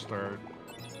 I gotta start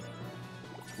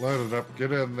load it up,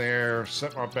 get in there,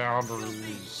 set my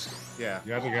boundaries. Yeah.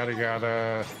 Yada yada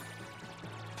yada.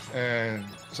 And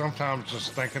sometimes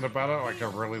just thinking about it, like I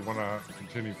really want to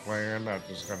continue playing, I'm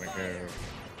just gonna go.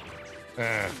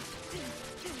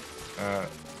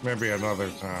 Maybe another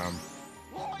time.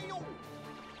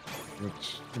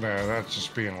 Which, you know, that's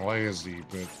just being lazy,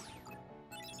 but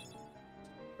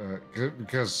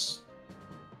because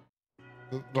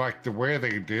like the way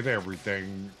they did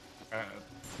everything,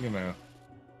 you know,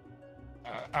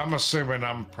 I'm assuming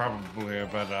I'm probably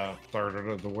about a third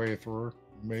of the way through,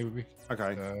 maybe.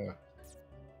 Okay.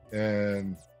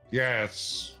 And yeah,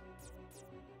 it's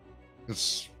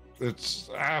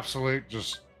absolute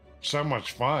just so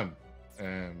much fun,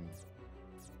 and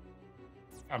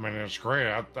I mean it's great.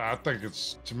 I think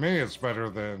it's, to me it's better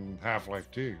than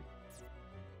Half-Life 2.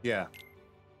 Yeah.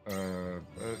 You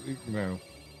know,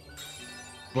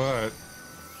 but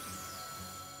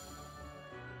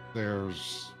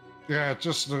there's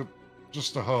just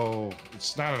the whole,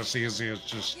 it's not as easy as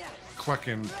just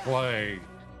clicking play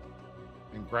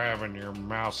and grabbing your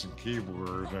mouse and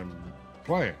keyboard and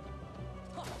playing.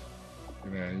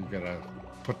 You know, you gotta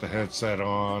put the headset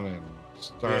on and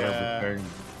start everything,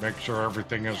 make sure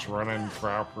everything is running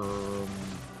proper, and,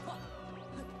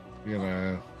 you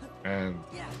know, and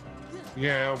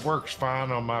yeah, it works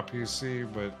fine on my PC,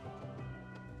 but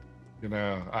you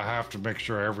know, I have to make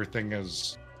sure everything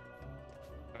is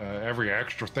every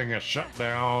extra thing is shut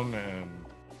down, and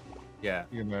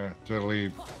you know, to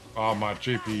leave all my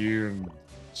GPU and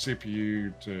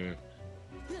CPU to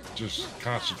just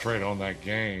concentrate on that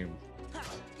game.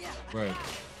 But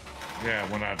yeah,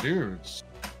 when I do, it's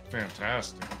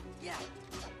fantastic. And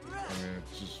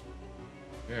it's just,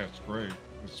 it's great.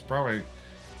 It's probably,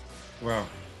 well,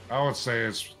 I would say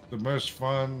it's the most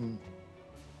fun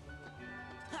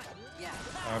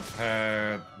I've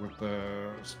had with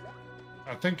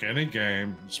I think any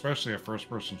game, especially a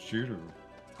first-person shooter.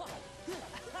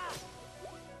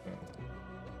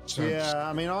 Yeah,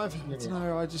 I mean, I don't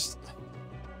know,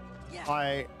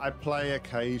 I play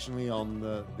occasionally on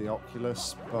the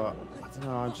Oculus, but I don't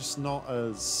know, I'm just not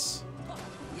as,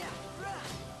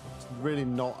 really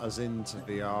not as into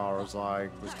VR as I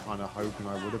was kind of hoping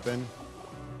I would have been.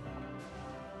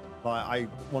 Like, I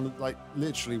wanted, like,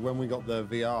 literally when we got the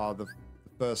VR, the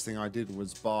first thing I did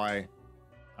was buy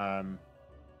the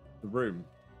room.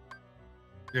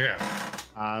 Yeah.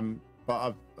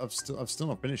 But I've still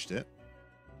not finished it.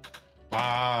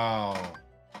 Wow.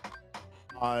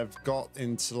 I've got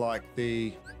into like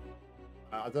I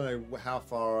don't know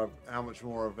how much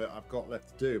more of it I've got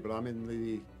left to do, but I'm in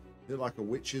is it like a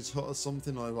witch's hut or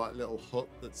something, or like little hut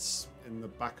that's in the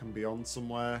back and beyond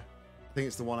somewhere. I think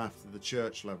it's the one after the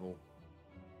church level.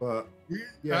 But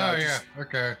yeah,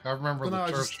 okay, I remember the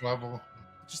church level.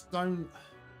 I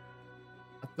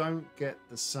don't get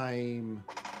the same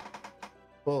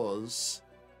buzz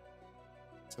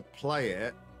to play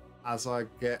it as I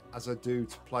do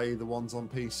to play the ones on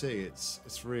PC.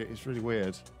 It's really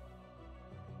weird.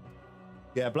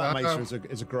 Yeah, Black Mesa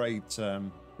is a great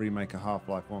remake of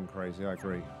Half-Life 1. Crazy, I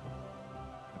agree.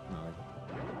 Definitely.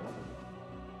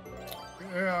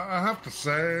 Yeah, I have to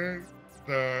say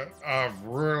that I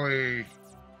really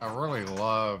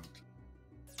loved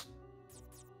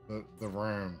the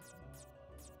room.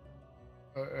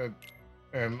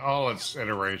 And all its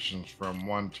iterations from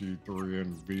 1, 2, 3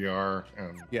 in VR,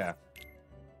 and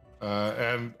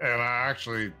and I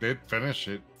actually did finish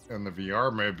it in the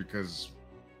VR mode because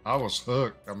I was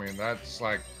hooked. I mean, that's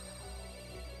like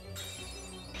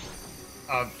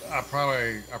I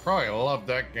probably loved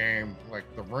that game, like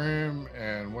the room,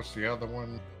 and what's the other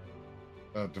one?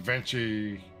 Da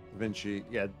Vinci,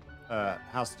 yeah,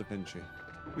 House Da Vinci.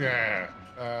 Yeah,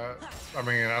 I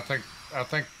mean, I think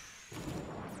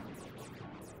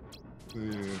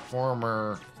the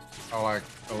former I like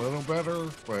a little better,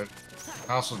 but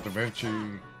House of Da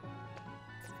Vinci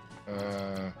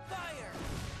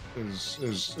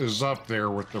is up there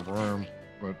with the room.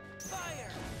 But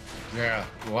yeah,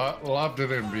 loved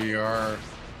it in VR.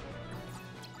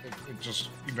 It just,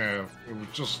 you know, it was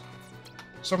just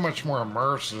so much more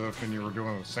immersive, and you were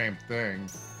doing the same thing,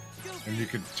 and you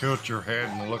could tilt your head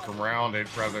and look around it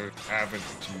rather than having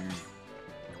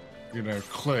to, you know,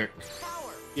 click.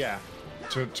 Yeah.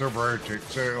 To rotate.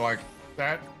 So like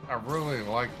that, I really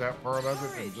like that part of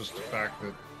it, and just the fact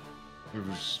that it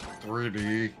was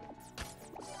 3D,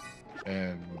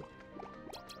 and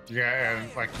Yeah,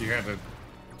 and like you had to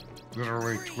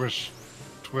literally twist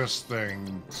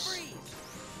things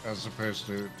as opposed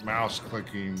to mouse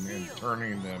clicking and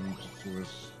turning them to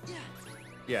twist.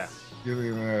 Yeah. You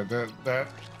know,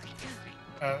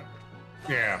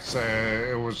 yeah, so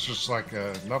it was just like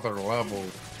another level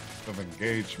of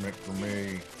engagement for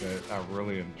me that I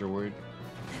really enjoyed,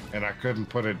 and I couldn't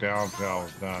put it down till I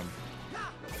was done.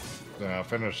 So I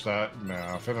finished that. No,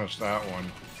 I finished that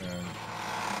one,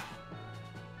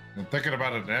 and thinking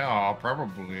about it now, I'll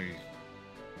probably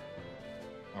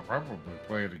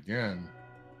play it again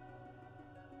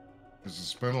because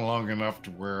it's been long enough to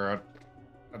where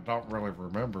I don't really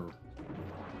remember.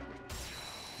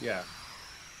 Yeah.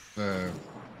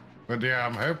 But yeah,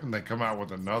 I'm hoping they come out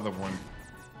with another one.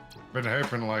 Been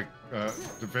hoping like Da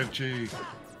Vinci,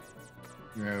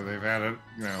 you know, they've had it,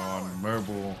 you know, on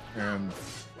mobile and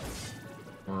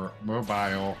or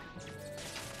mobile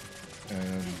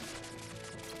and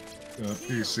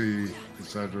PC,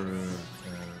 etc.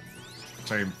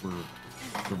 Same for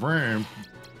the room.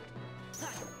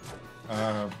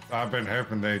 I've been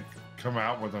hoping they'd come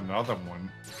out with another one.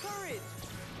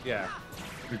 Yeah.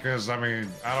 Because, I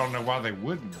mean, I don't know why they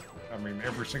wouldn't. I mean,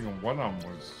 every single one of them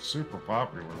was super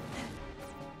popular.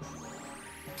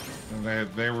 And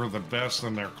they were the best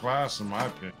in their class, in my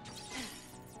opinion.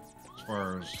 As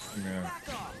far as, you know,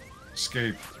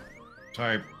 escape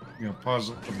type, you know,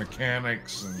 puzzle, the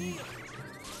mechanics, and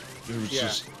it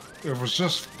was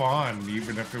just fun,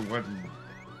 even if it wasn't,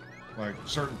 like,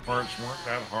 certain parts weren't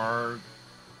that hard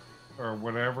or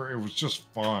whatever. It was just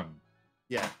fun.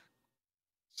 Yeah.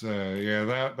 So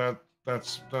yeah,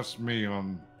 that's me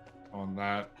on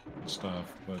that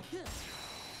stuff. But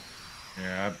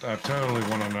yeah, I totally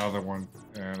want another one,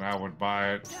 and I would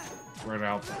buy it right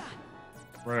out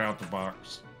the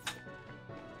box,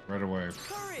 right away.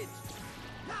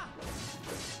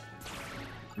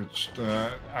 Which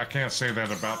I can't say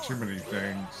that about too many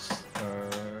things.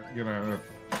 You know,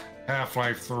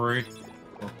 Half-Life 3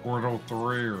 or Portal 3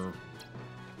 or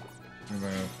you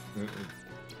know.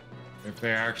 If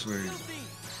they actually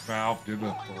Valve did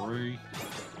a 3,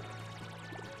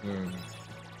 then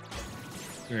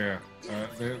yeah,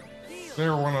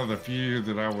 they're one of the few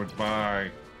that I would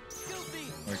buy,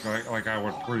 like I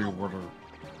would pre-order.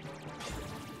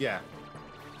 Yeah.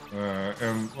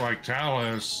 And like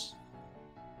Talos,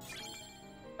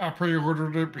 I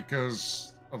pre-ordered it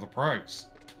because of the price.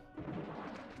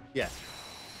 Yeah.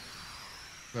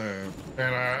 And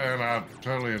I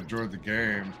totally enjoyed the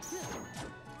game.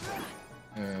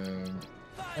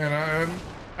 And I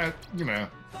you know,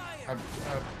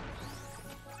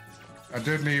 I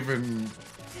didn't even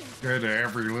go to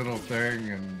every little thing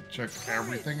and check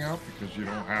everything out because you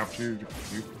don't have to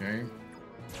complete the game.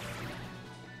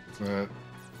 But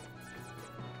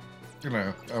you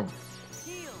know,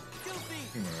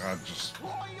 I just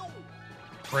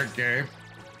great game,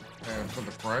 and for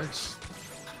the price,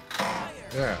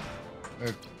 yeah,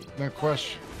 no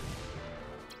question.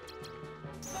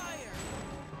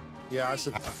 Yeah, I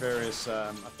said various.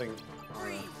 I think I'll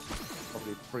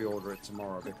probably pre-order it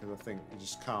tomorrow because I think you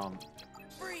just can't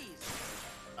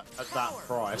at that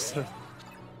price.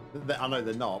 I know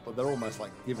they're not, but they're almost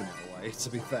like giving it away. To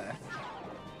be fair,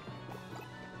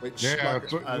 which yeah,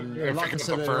 like I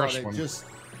said earlier,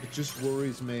 it just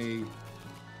worries me.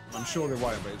 I'm sure they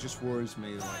won't, but it just worries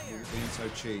me like being so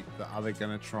cheap that are they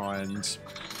going to try and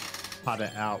pad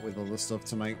it out with other stuff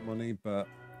to make money? But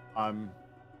I'm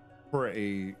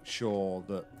pretty sure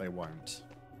that they won't.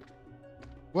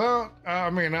 Well, I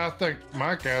mean, I think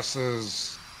my guess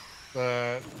is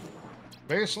that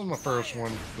based on the first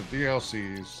one, the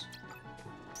DLCs,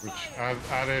 which I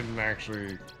didn't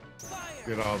actually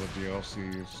get all the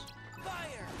DLCs,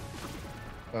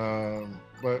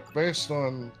 but based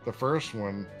on the first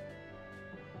one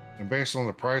and based on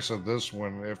the price of this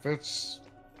one, if it's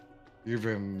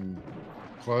even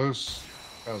close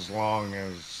as long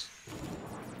as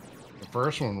the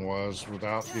first one was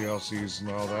without DLCs and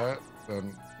all that,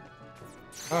 then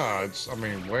it's, I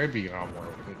mean, way beyond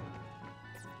worth it.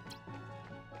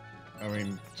 I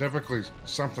mean, typically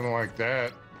something like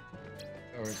that,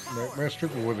 I mean, most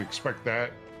people would expect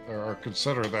that or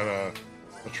consider that a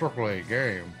AAA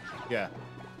game. Yeah.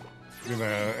 You know,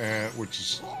 and which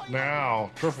is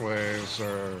now AAAs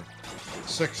are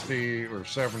 60 or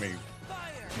 70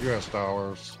 US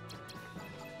dollars.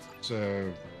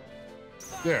 So,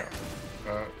 yeah.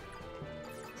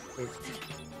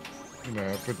 You know,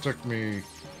 if it took me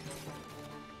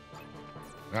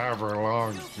however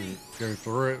long to go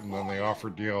through it and then they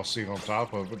offer DLC on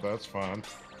top of it, that's fine.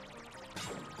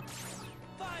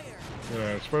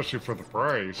 Yeah, especially for the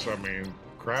price. I mean,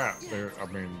 crap. There's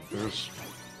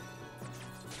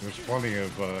There's plenty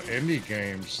of indie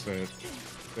games that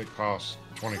cost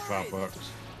 $25.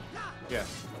 Yeah.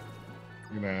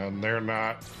 You know, and they're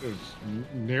not as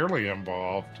nearly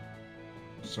involved.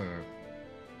 So,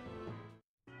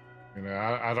 you know,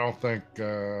 I don't think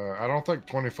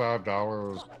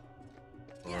 $25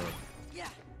 or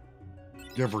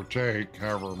give or take,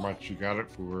 however much you got it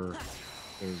for,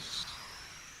 is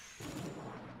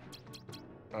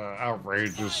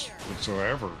outrageous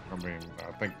whatsoever. I mean,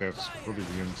 I think that's pretty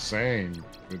insane.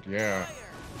 But yeah,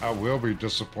 I will be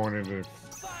disappointed if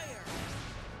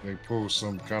they pull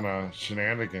some kind of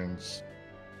shenanigans.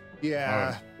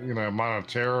 Yeah. You know,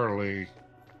 monetarily.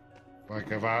 Like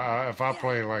if I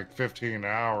play like 15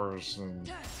 hours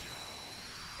and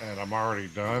I'm already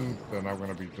done, then I'm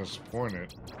gonna be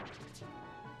disappointed.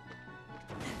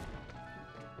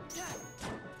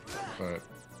 But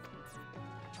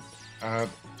I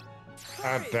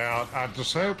doubt. I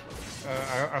just hope.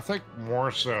 I think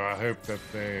more so. I hope that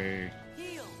they.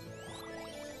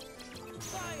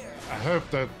 I hope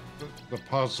that the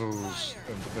puzzles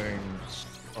and things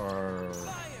are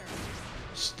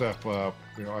step up.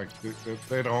 You know, like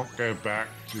they don't go back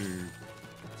to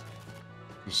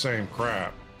the same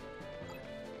crap.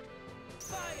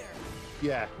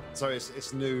 Yeah. So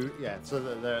it's new. Yeah. So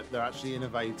that they're actually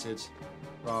innovated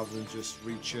rather than just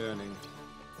rechurning.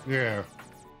 Yeah.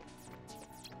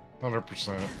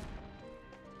 100%.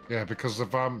 Yeah, because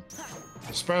if I'm,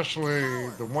 especially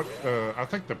the one, I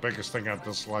think the biggest thing I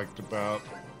disliked about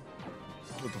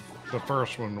the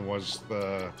first one was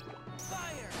the,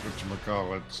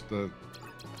 whatchamacallits, the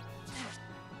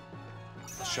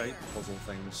shape puzzle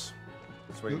things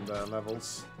between the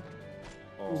levels.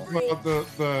 Or... Well,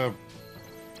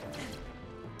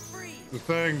 the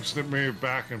things that move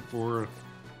back and forth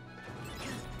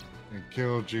and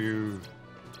killed you.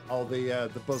 Oh,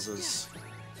 the buzzers.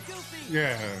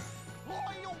 Yeah.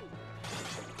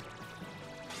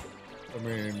 I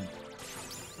mean,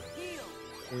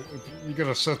 you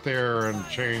gotta sit there and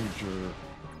change your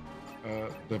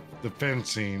the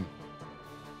fencing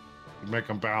to make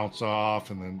them bounce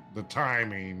off, and then the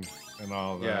timing and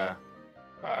all that.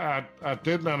 Yeah. I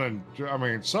did not enjoy. I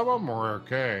mean, some of them were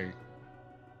okay,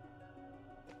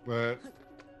 but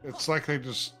it's like they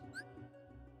just,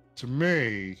 to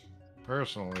me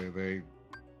personally, they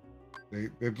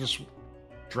just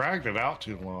dragged it out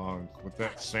too long with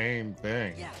that same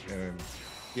thing. And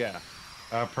yeah,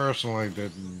 I personally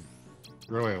didn't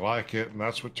really like it, and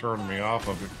that's what turned me off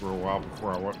of it for a while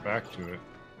before I went back to it.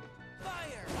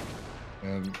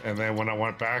 And then when I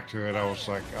went back to it, I was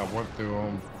like, I went through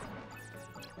them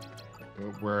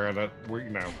where of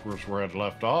course where I'd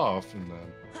left off, and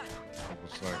then I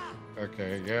was like,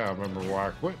 okay, yeah, I remember why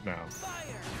I quit now,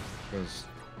 because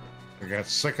I got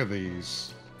sick of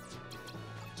these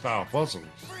style puzzles.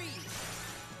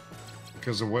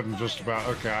 Because it wasn't just about,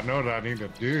 okay, I know what I need to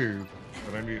do,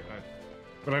 but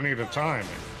I need to time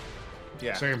it.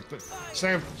 Yeah. Same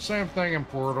thing in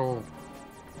Portal.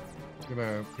 You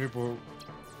know,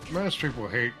 most people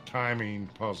hate timing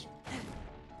puzzles.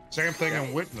 Same thing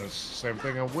in Witness. Same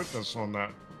thing in Witness on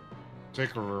that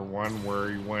particular one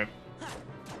where he went,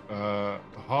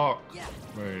 Hawk.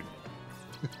 Wait.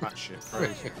 That shit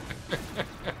crazy.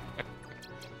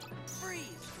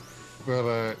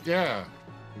 But yeah,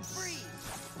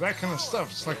 that kind of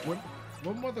stuff. It's like, when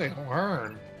will they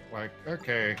learn? Like,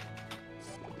 okay,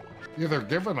 either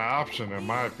give an option, in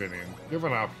my opinion. Give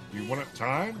an option. Do you want it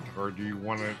timed, or do you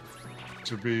want it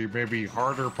to be maybe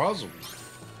harder puzzles?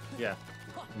 Yeah.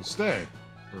 Instead,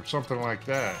 or something like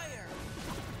that.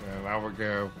 And I would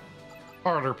go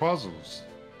harder puzzles.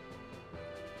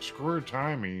 Screw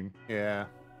timing. Yeah.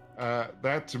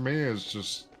 That to me is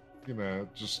just,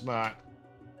 just not.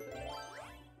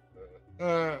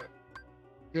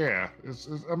 Yeah.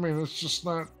 I mean, it's just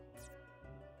not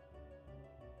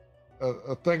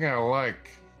a thing I like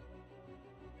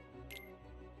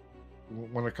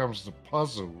when it comes to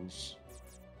puzzles.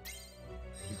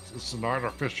 It's an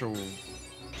artificial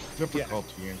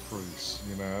difficulty increase,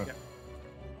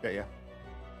 Yeah.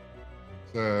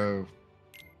 So,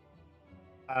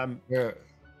 yeah.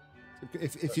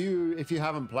 If you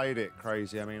haven't played it,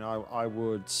 Crazy, I mean, I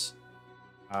would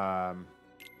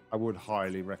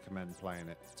highly recommend playing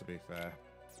it. To be fair.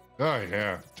 Oh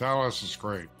yeah, Talos is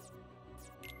great,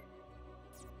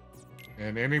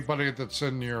 and anybody that's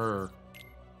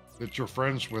that you're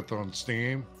friends with on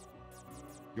Steam,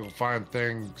 you'll find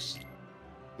things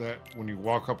that when you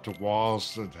walk up to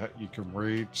walls that you can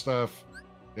read stuff,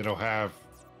 it'll have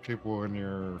people in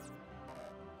your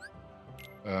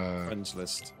friends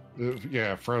list.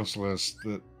 Yeah, friends list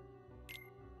that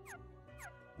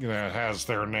it has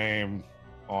their name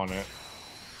on it.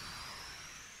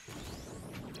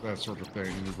 that sort of thing.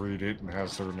 You read it and it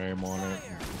has their name on it.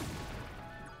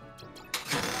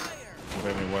 But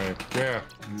anyway, yeah,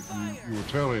 you will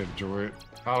totally enjoy it.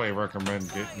 Highly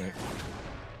recommend getting it,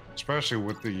 especially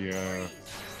with the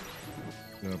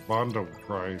bundle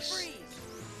price.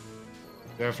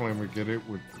 Definitely we get it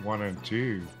with 1 and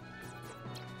 2,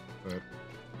 but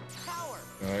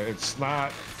it's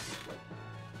not.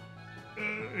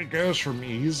 It goes from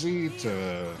easy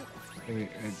to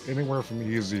anywhere from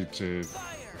easy to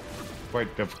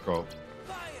quite difficult.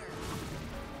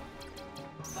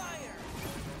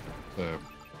 So,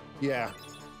 yeah,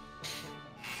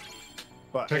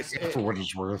 but take it for what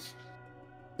it's worth.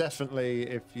 Definitely,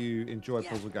 if you enjoy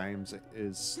puzzle games, it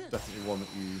is definitely one that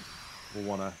you will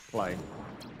want to play,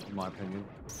 in my opinion.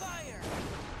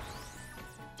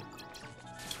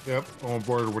 Yep, on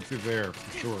board with you there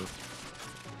for sure.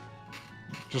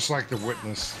 Just like The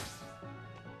Witness.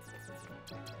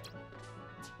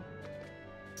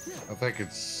 I think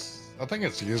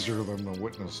it's easier than The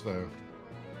Witness though.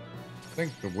 I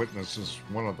think The Witness is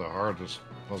one of the hardest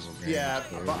puzzle games. Yeah,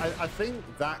 but I think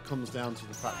that comes down to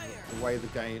the fact that the way the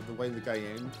game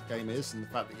is, and the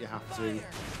fact that you have to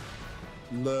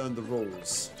learn the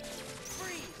rules.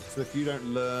 So if you don't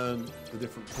learn the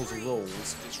different puzzle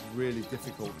rules, it's really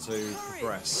difficult to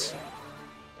progress.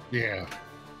 Yeah,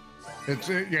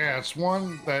 it's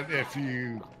one that if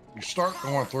you start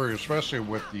going through, especially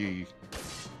with the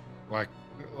like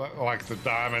the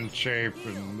diamond shape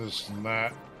and this and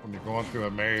that, when you're going through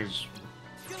a maze,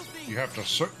 you have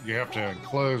to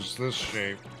enclose this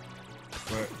shape,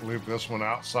 but leave this one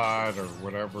outside or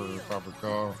whatever, if I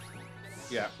recall.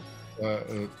 Yeah.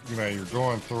 You know, you're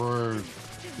going through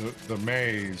the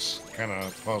maze kind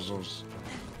of puzzles,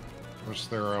 which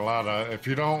there are a lot of. If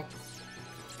you don't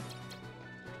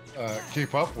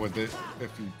keep up with it,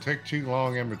 if you take too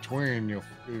long in between,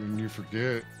 you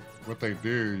forget what they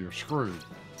do, you're screwed.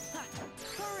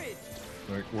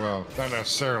 Like, well, not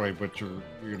necessarily, but you're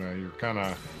kind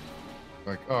of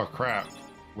like, oh crap,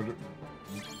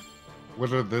 what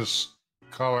did this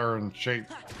color and shape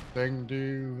thing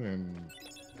do, and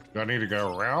do I need to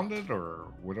go around it, or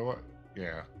what do I?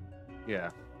 Yeah.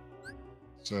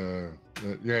 So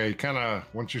yeah, you kind of,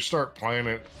 once you start playing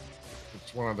it,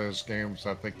 it's one of those games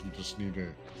I think you just need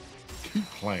to keep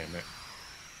playing it,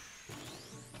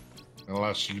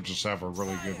 unless you just have a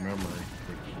really good memory,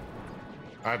 which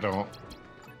I don't.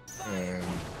 And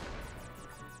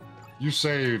you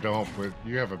say you don't, but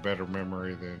you have a better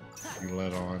memory than you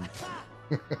let on.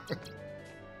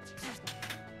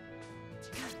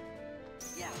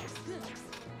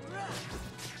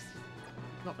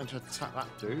 Not meant to attack that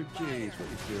dude. Jeez, what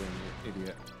are you doing, you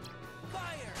idiot?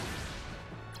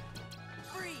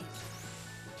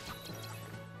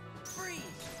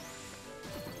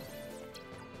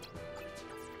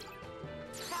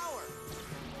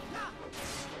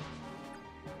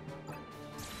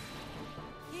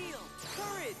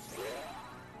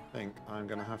 I think I'm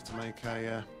going to have to make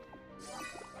a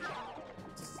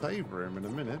save room in a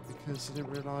minute because I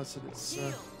didn't realise that it's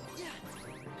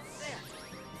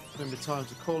going to be time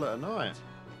to call it a night.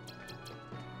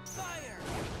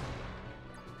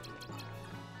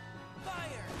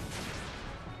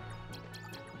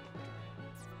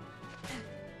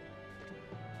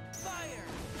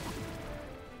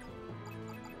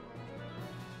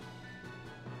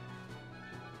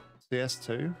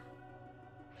 CS2?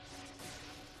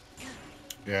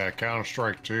 Yeah,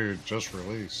 Counter-Strike 2 just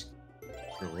released.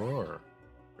 Sure.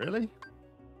 Really?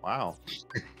 Wow.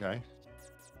 Okay.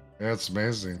 Yeah, it's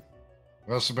amazing.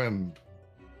 Must have been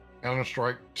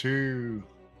Counter-Strike 2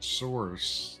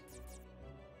 source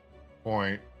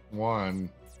point 1,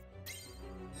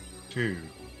 2,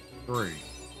 3.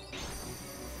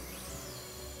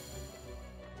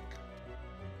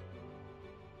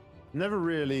 Never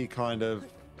really kind of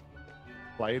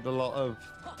played a lot of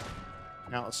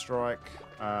Counter-Strike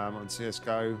on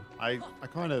CSGO. I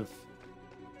kind of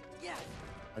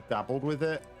dabbled with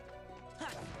it,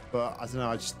 but I don't know,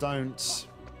 I just don't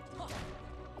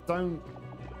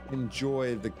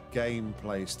enjoy the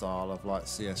gameplay style of like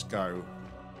CSGO.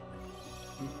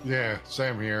 Yeah,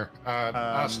 same here.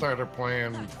 I started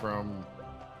playing from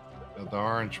the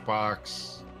orange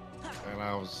box, and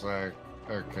I was like,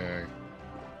 okay.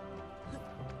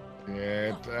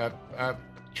 Yeah, I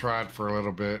tried for a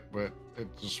little bit, but it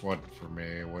just wasn't for me.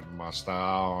 It wasn't my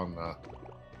style.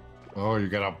 And you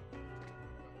gotta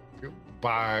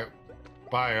buy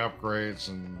upgrades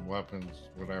and weapons,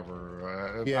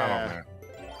 whatever. Yeah. I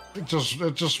don't know.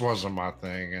 It just wasn't my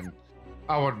thing. And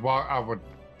I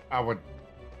would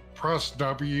press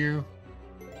W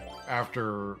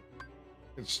after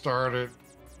it started,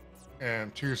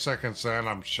 And 2 seconds in,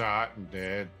 I'm shot and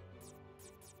dead.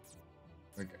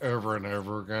 Like over and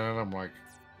over again. And I'm like,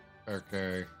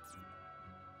 okay.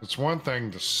 It's one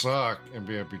thing to suck and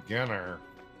be a beginner,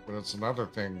 but it's another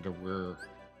thing to where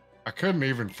I couldn't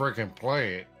even freaking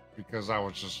play it because I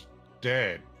was just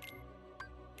dead.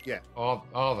 Yeah. All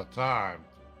the time.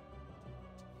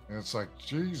 And it's like,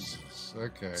 Jesus.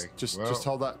 Okay. Just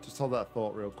hold that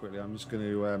thought real quickly. I'm just going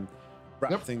to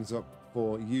wrap things up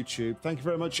for YouTube. Thank you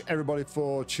very much, everybody,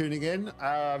 for tuning in.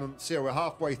 So yeah, we're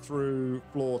halfway through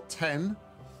floor 10.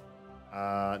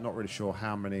 Not really sure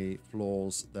how many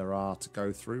floors there are to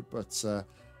go through, but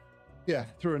yeah,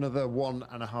 through another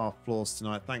 1.5 floors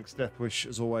tonight. Thanks, Deathwish,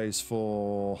 as always,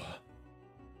 for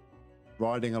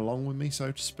riding along with me,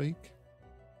 so to speak.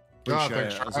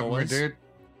 Thanks for having me, dude.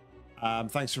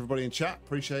 Thanks to everybody in chat.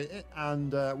 Appreciate it.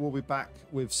 And we'll be back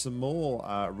with some more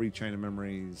Rechain of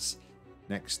Memories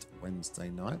next Wednesday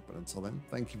night. But until then,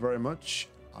 thank you very much.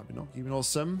 I've been Nock. You've been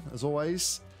awesome, as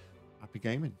always. Happy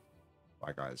gaming.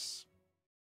 Bye, guys.